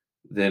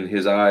 then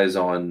his eye is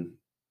on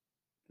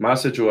my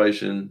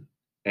situation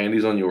and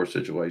he's on your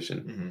situation.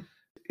 Mm-hmm.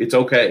 It's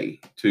okay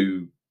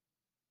to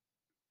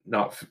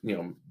not,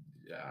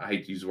 I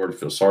hate to use the word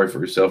feel sorry for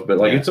yourself, but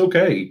like, it's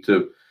okay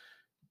to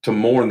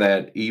mourn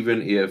that,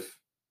 even if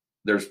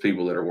there's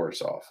people that are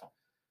worse off,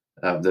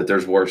 that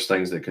there's worse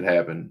things that could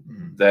happen.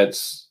 Mm-hmm.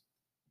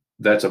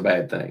 That's a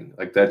bad thing.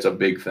 Like, that's a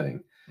big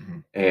thing. Mm-hmm.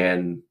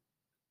 And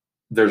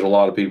there's a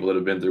lot of people that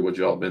have been through what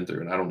y'all have been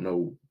through, and I don't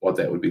know what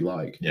that would be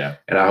like. Yeah.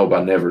 And I hope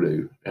I never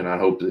do. And I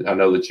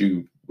know that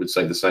you would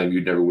say the same.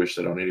 You'd never wish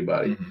that on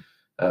anybody.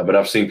 Mm-hmm. But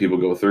I've seen people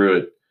go through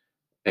it,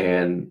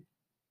 and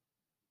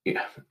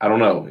I don't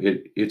know.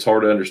 It's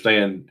hard to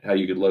understand how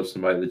you could love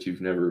somebody that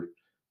you've never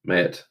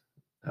met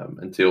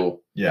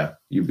until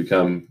you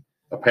become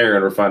a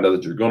parent or find out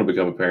that you're going to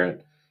become a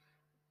parent.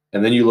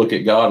 And then you look at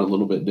God a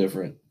little bit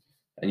different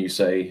and you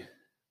say,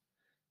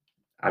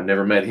 I've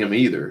never met him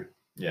either.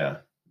 Yeah.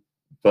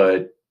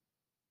 But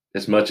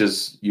as much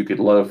as you could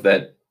love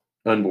that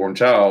unborn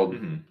child,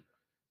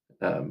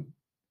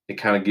 it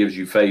kind of gives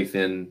you faith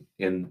in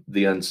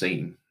the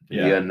unseen,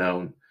 the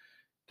unknown,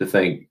 to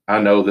think, I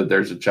know that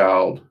there's a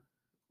child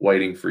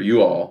waiting for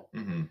you all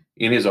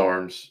in his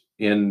arms,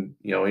 in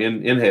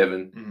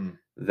heaven,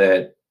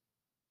 that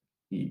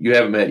you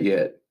haven't met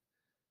yet.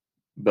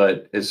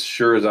 But as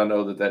sure as I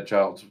know that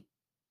child's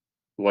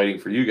waiting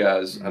for you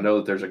guys, I know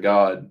that there's a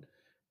God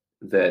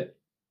that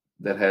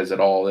has it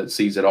all, that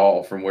sees it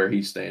all from where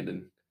he's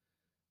standing,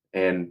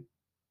 and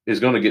is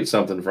going to get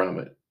something from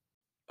it.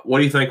 What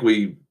do you think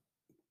we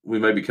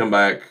maybe come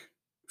back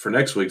for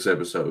next week's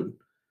episode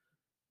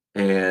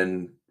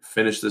and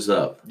finish this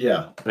up?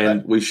 Yeah.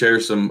 And we share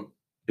some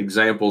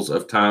examples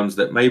of times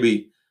that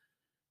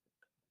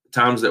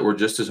were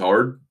just as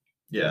hard.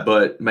 Yeah.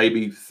 But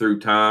maybe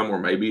through time, or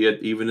maybe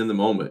even in the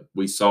moment,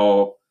 we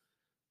saw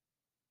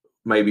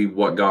maybe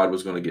what God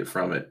was going to get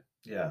from it.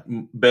 Yeah.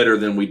 Better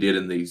than we did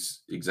in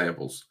these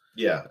examples.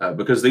 Yeah.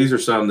 Because these are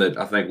some that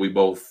I think we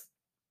both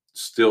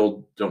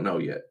still don't know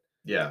yet.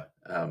 Yeah.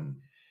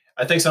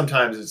 I think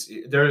sometimes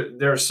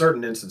there are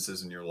certain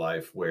instances in your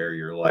life where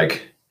you're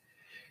like,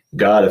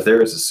 God, if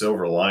there is a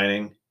silver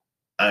lining,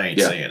 I ain't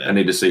seeing it. I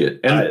need to see it.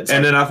 And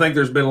then I think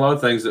there's been a lot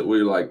of things that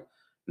we like,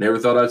 never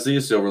thought I'd see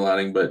a silver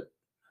lining, but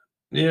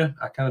yeah,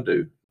 I kind of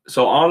do.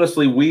 So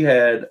honestly, we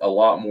had a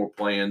lot more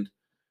planned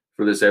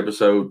for this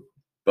episode,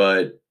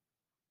 but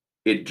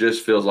it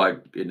just feels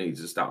like it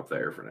needs to stop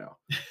there for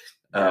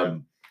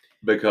now.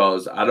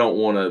 Because I don't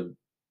want to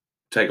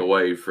take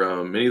away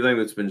from anything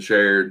that's been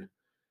shared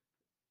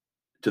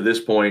to this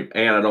point,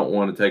 and I don't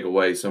want to take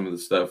away some of the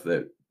stuff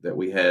that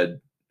we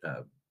had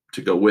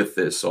to go with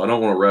this. So I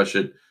don't want to rush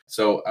it.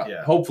 So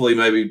hopefully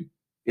maybe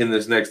in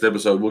this next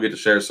episode, we'll get to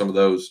share some of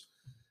those,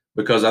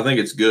 because I think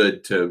it's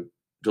good to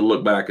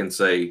look back and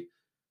say,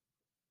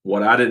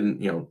 what I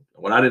didn't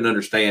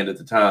understand at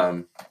the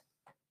time,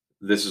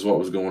 this is what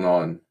was going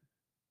on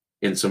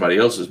in somebody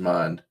else's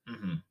mind.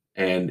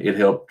 And it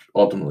helped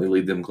ultimately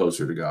lead them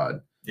closer to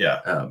God.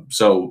 Yeah.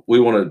 So we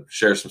want to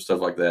share some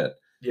stuff like that.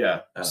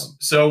 Yeah.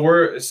 So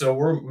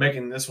we're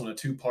making this one a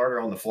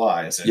two-parter on the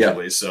fly,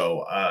 essentially. Yeah.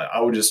 So I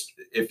would just,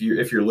 if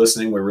you're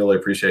listening, we really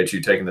appreciate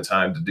you taking the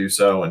time to do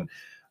so. And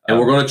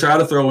we're going to try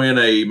to throw in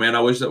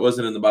I wish that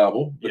wasn't in the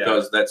Bible,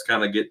 because that's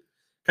kind of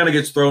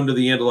gets thrown to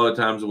the end a lot of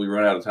times when we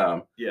run out of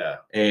time. Yeah.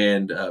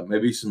 And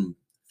maybe some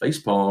face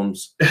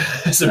palms,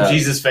 some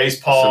Jesus face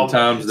palm,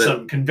 sometimes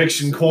some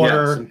conviction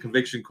corner, some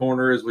conviction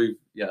corner, as we've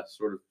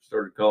sort of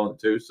started calling it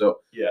too. So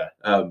yeah,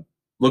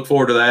 look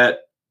forward to that.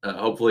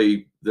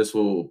 Hopefully this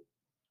will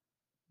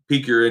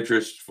pique your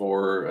interest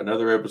for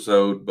another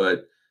episode,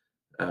 but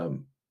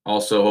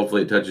also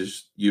hopefully it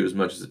touches you as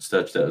much as it's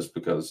touched us,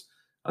 because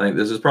I think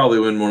this is probably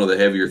one of the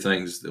heavier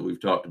things that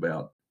we've talked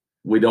about.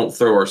 We don't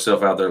throw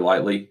ourselves out there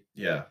lightly.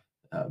 Yeah.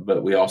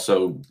 But we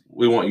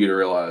want you to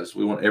realize,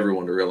 we want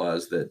everyone to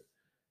realize that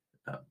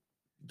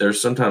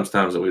there's sometimes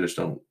times that we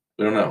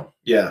don't know.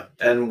 Yeah.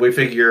 And we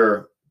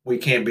figure we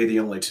can't be the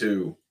only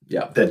two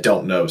that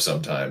don't know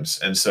sometimes.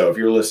 And so if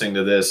you're listening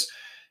to this,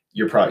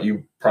 you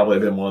probably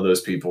been one of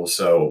those people.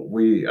 So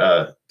we,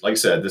 like I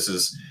said, this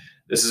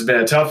has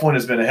been a tough one.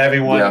 It's been a heavy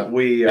one.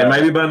 Yeah. And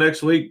maybe by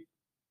next week,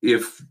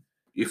 if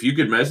you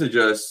could message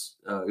us,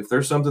 if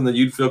there's something that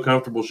you'd feel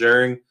comfortable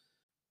sharing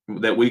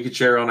that we could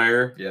share on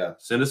air,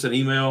 send us an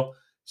email,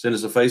 send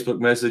us a Facebook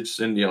message,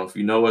 if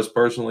you know us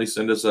personally,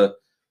 send us a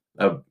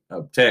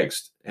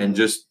text and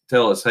just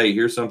tell us, hey,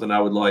 here's something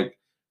I would like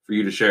for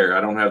you to share.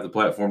 I don't have the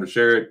platform to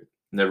share it.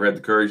 Never had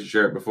the courage to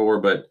share it before,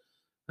 but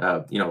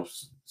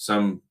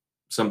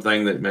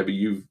something that maybe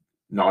you've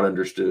not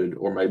understood,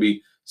 or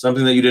maybe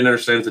something that you didn't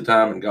understand at the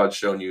time and God's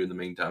shown you in the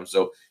meantime.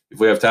 So if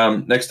we have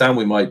time, next time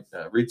we might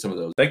read some of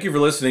those. Thank you for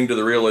listening to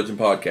the Real Legend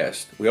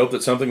Podcast. We hope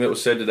that something that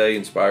was said today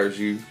inspires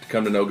you to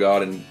come to know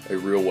God in a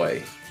real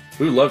way.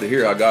 We would love to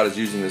hear how God is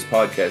using this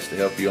podcast to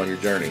help you on your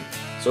journey.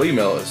 So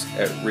email us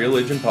at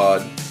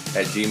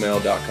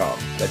religionpod@gmail.com.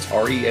 That's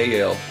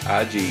REALIGION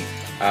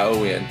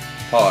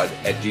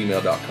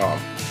pod@gmail.com.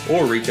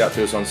 Or reach out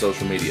to us on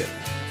social media.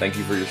 Thank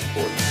you for your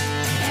support.